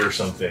jewelry or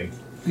something.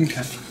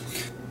 Okay.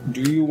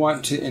 Do you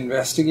want to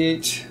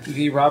investigate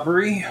the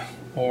robbery,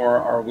 or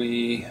are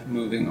we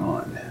moving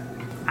on?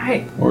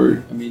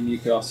 You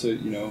could also,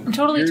 I'm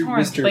totally you're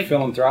torn. Mr.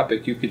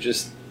 Philanthropic, you could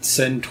just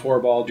send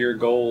Torvald your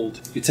gold.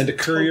 You could send a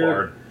courier.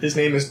 Tobard. His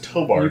name is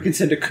Tobard. You could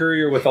send a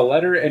courier with a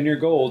letter and your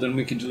gold, and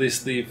we could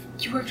just leave.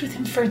 You worked with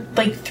him for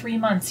like 3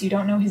 months. You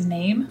don't know his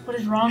name? What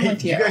is wrong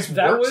with you? You guys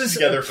That worked was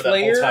together a for that whole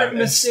player time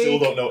mistake. and still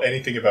don't know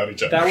anything about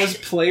each other. That was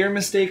player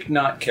mistake,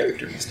 not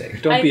character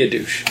mistake. Don't be a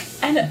douche.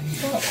 I know,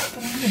 but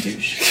I'm a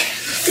douche.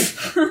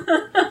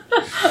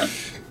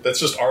 That's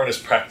just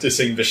Arnis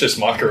practicing vicious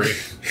mockery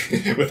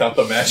without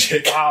the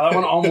magic. Wow, that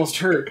one almost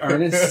hurt,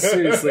 Arnis.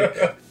 Seriously.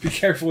 Be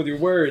careful with your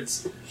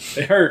words.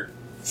 They hurt.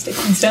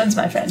 Sticks and stones,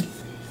 my friend.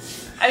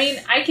 I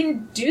mean, I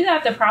can do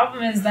that. The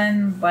problem is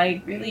then,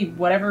 really,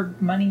 whatever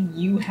money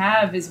you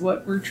have is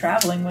what we're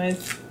traveling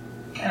with.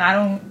 And I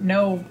don't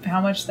know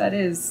how much that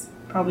is.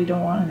 Probably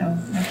don't want to know,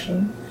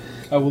 actually.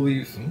 I will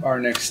leave our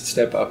next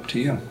step up to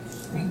you.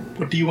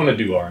 What do you want to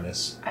do,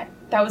 Arnis?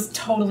 That was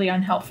totally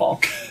unhelpful.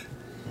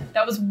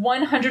 That was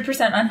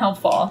 100%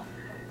 unhelpful.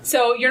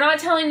 So you're not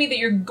telling me that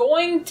you're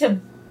going to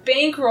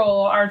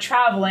bankroll our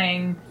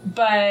traveling,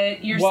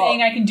 but you're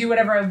saying I can do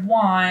whatever I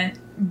want,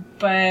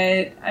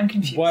 but I'm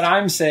confused. What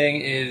I'm saying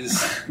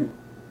is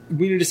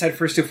we need to decide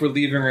first if we're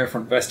leaving or if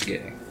we're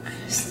investigating.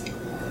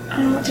 I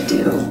don't know what to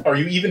do. Are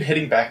you even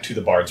heading back to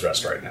the Bard's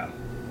Rest right now?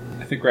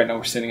 I think right now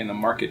we're sitting in the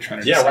market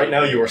trying to Yeah, decide. right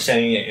now you are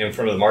standing in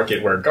front of the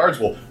market where guards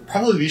will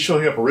probably be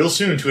showing up real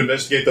soon to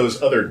investigate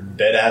those other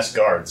dead-ass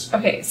guards.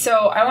 Okay,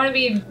 so I want to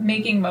be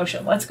making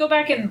motion. Let's go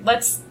back and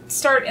let's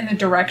start in the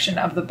direction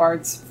of the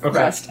Bard's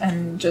Rest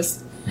and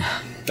just...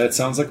 That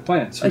sounds like a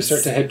plan. So we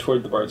start to head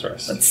toward the Bard's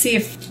Rest. Let's see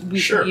if we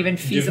Sure. can even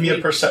Give me a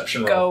feasibly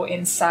perception roll. go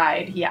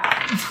inside. Yeah.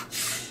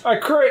 I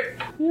crit!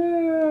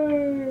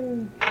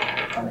 Yay!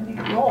 I need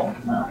to roll.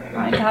 Well,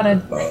 I got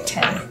a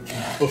 10.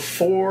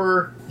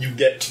 Before you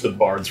get to the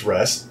Bard's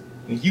Rest,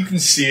 you can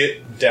see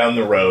it down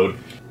the road.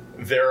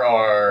 There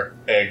are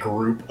a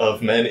group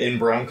of men in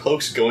brown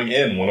cloaks going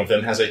in. One of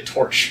them has a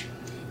torch.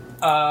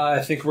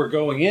 I think we're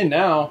going in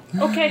now.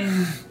 Okay.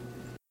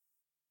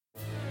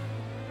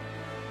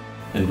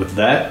 And with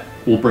that,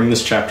 we'll bring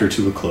this chapter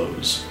to a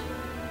close.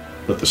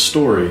 But the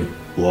story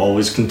will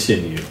always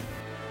continue.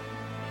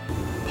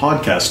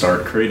 Podcast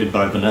art created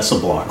by Vanessa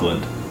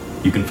Blockland.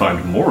 You can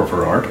find more of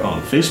her art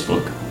on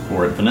Facebook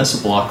or at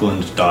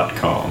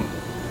vanessablockland.com.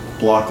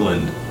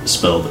 Blockland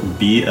spelled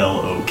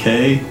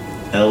Blokland.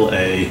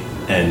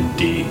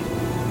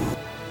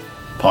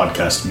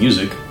 Podcast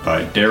music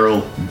by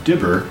Daryl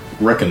Dibber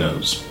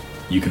Reconos.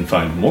 You can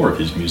find more of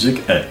his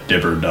music at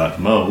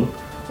dibber.mo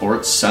or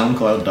at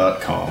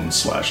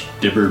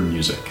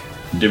soundcloud.com/dibbermusic.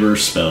 Dibber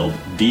spelled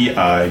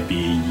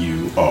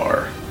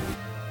Dibur.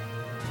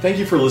 Thank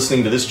you for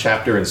listening to this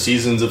chapter in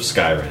Seasons of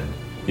Skyrim.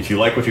 If you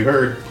like what you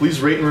heard, please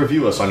rate and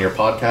review us on your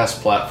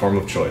podcast platform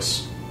of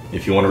choice.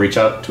 If you want to reach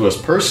out to us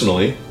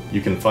personally,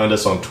 you can find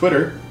us on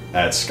Twitter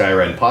at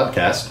Skyren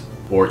Podcast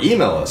or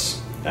email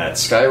us at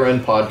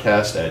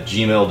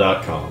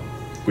skyrenpodcast@gmail.com.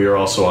 We are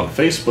also on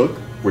Facebook,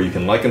 where you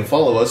can like and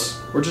follow us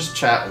or just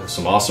chat with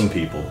some awesome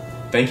people.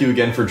 Thank you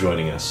again for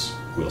joining us.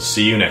 We'll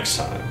see you next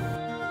time.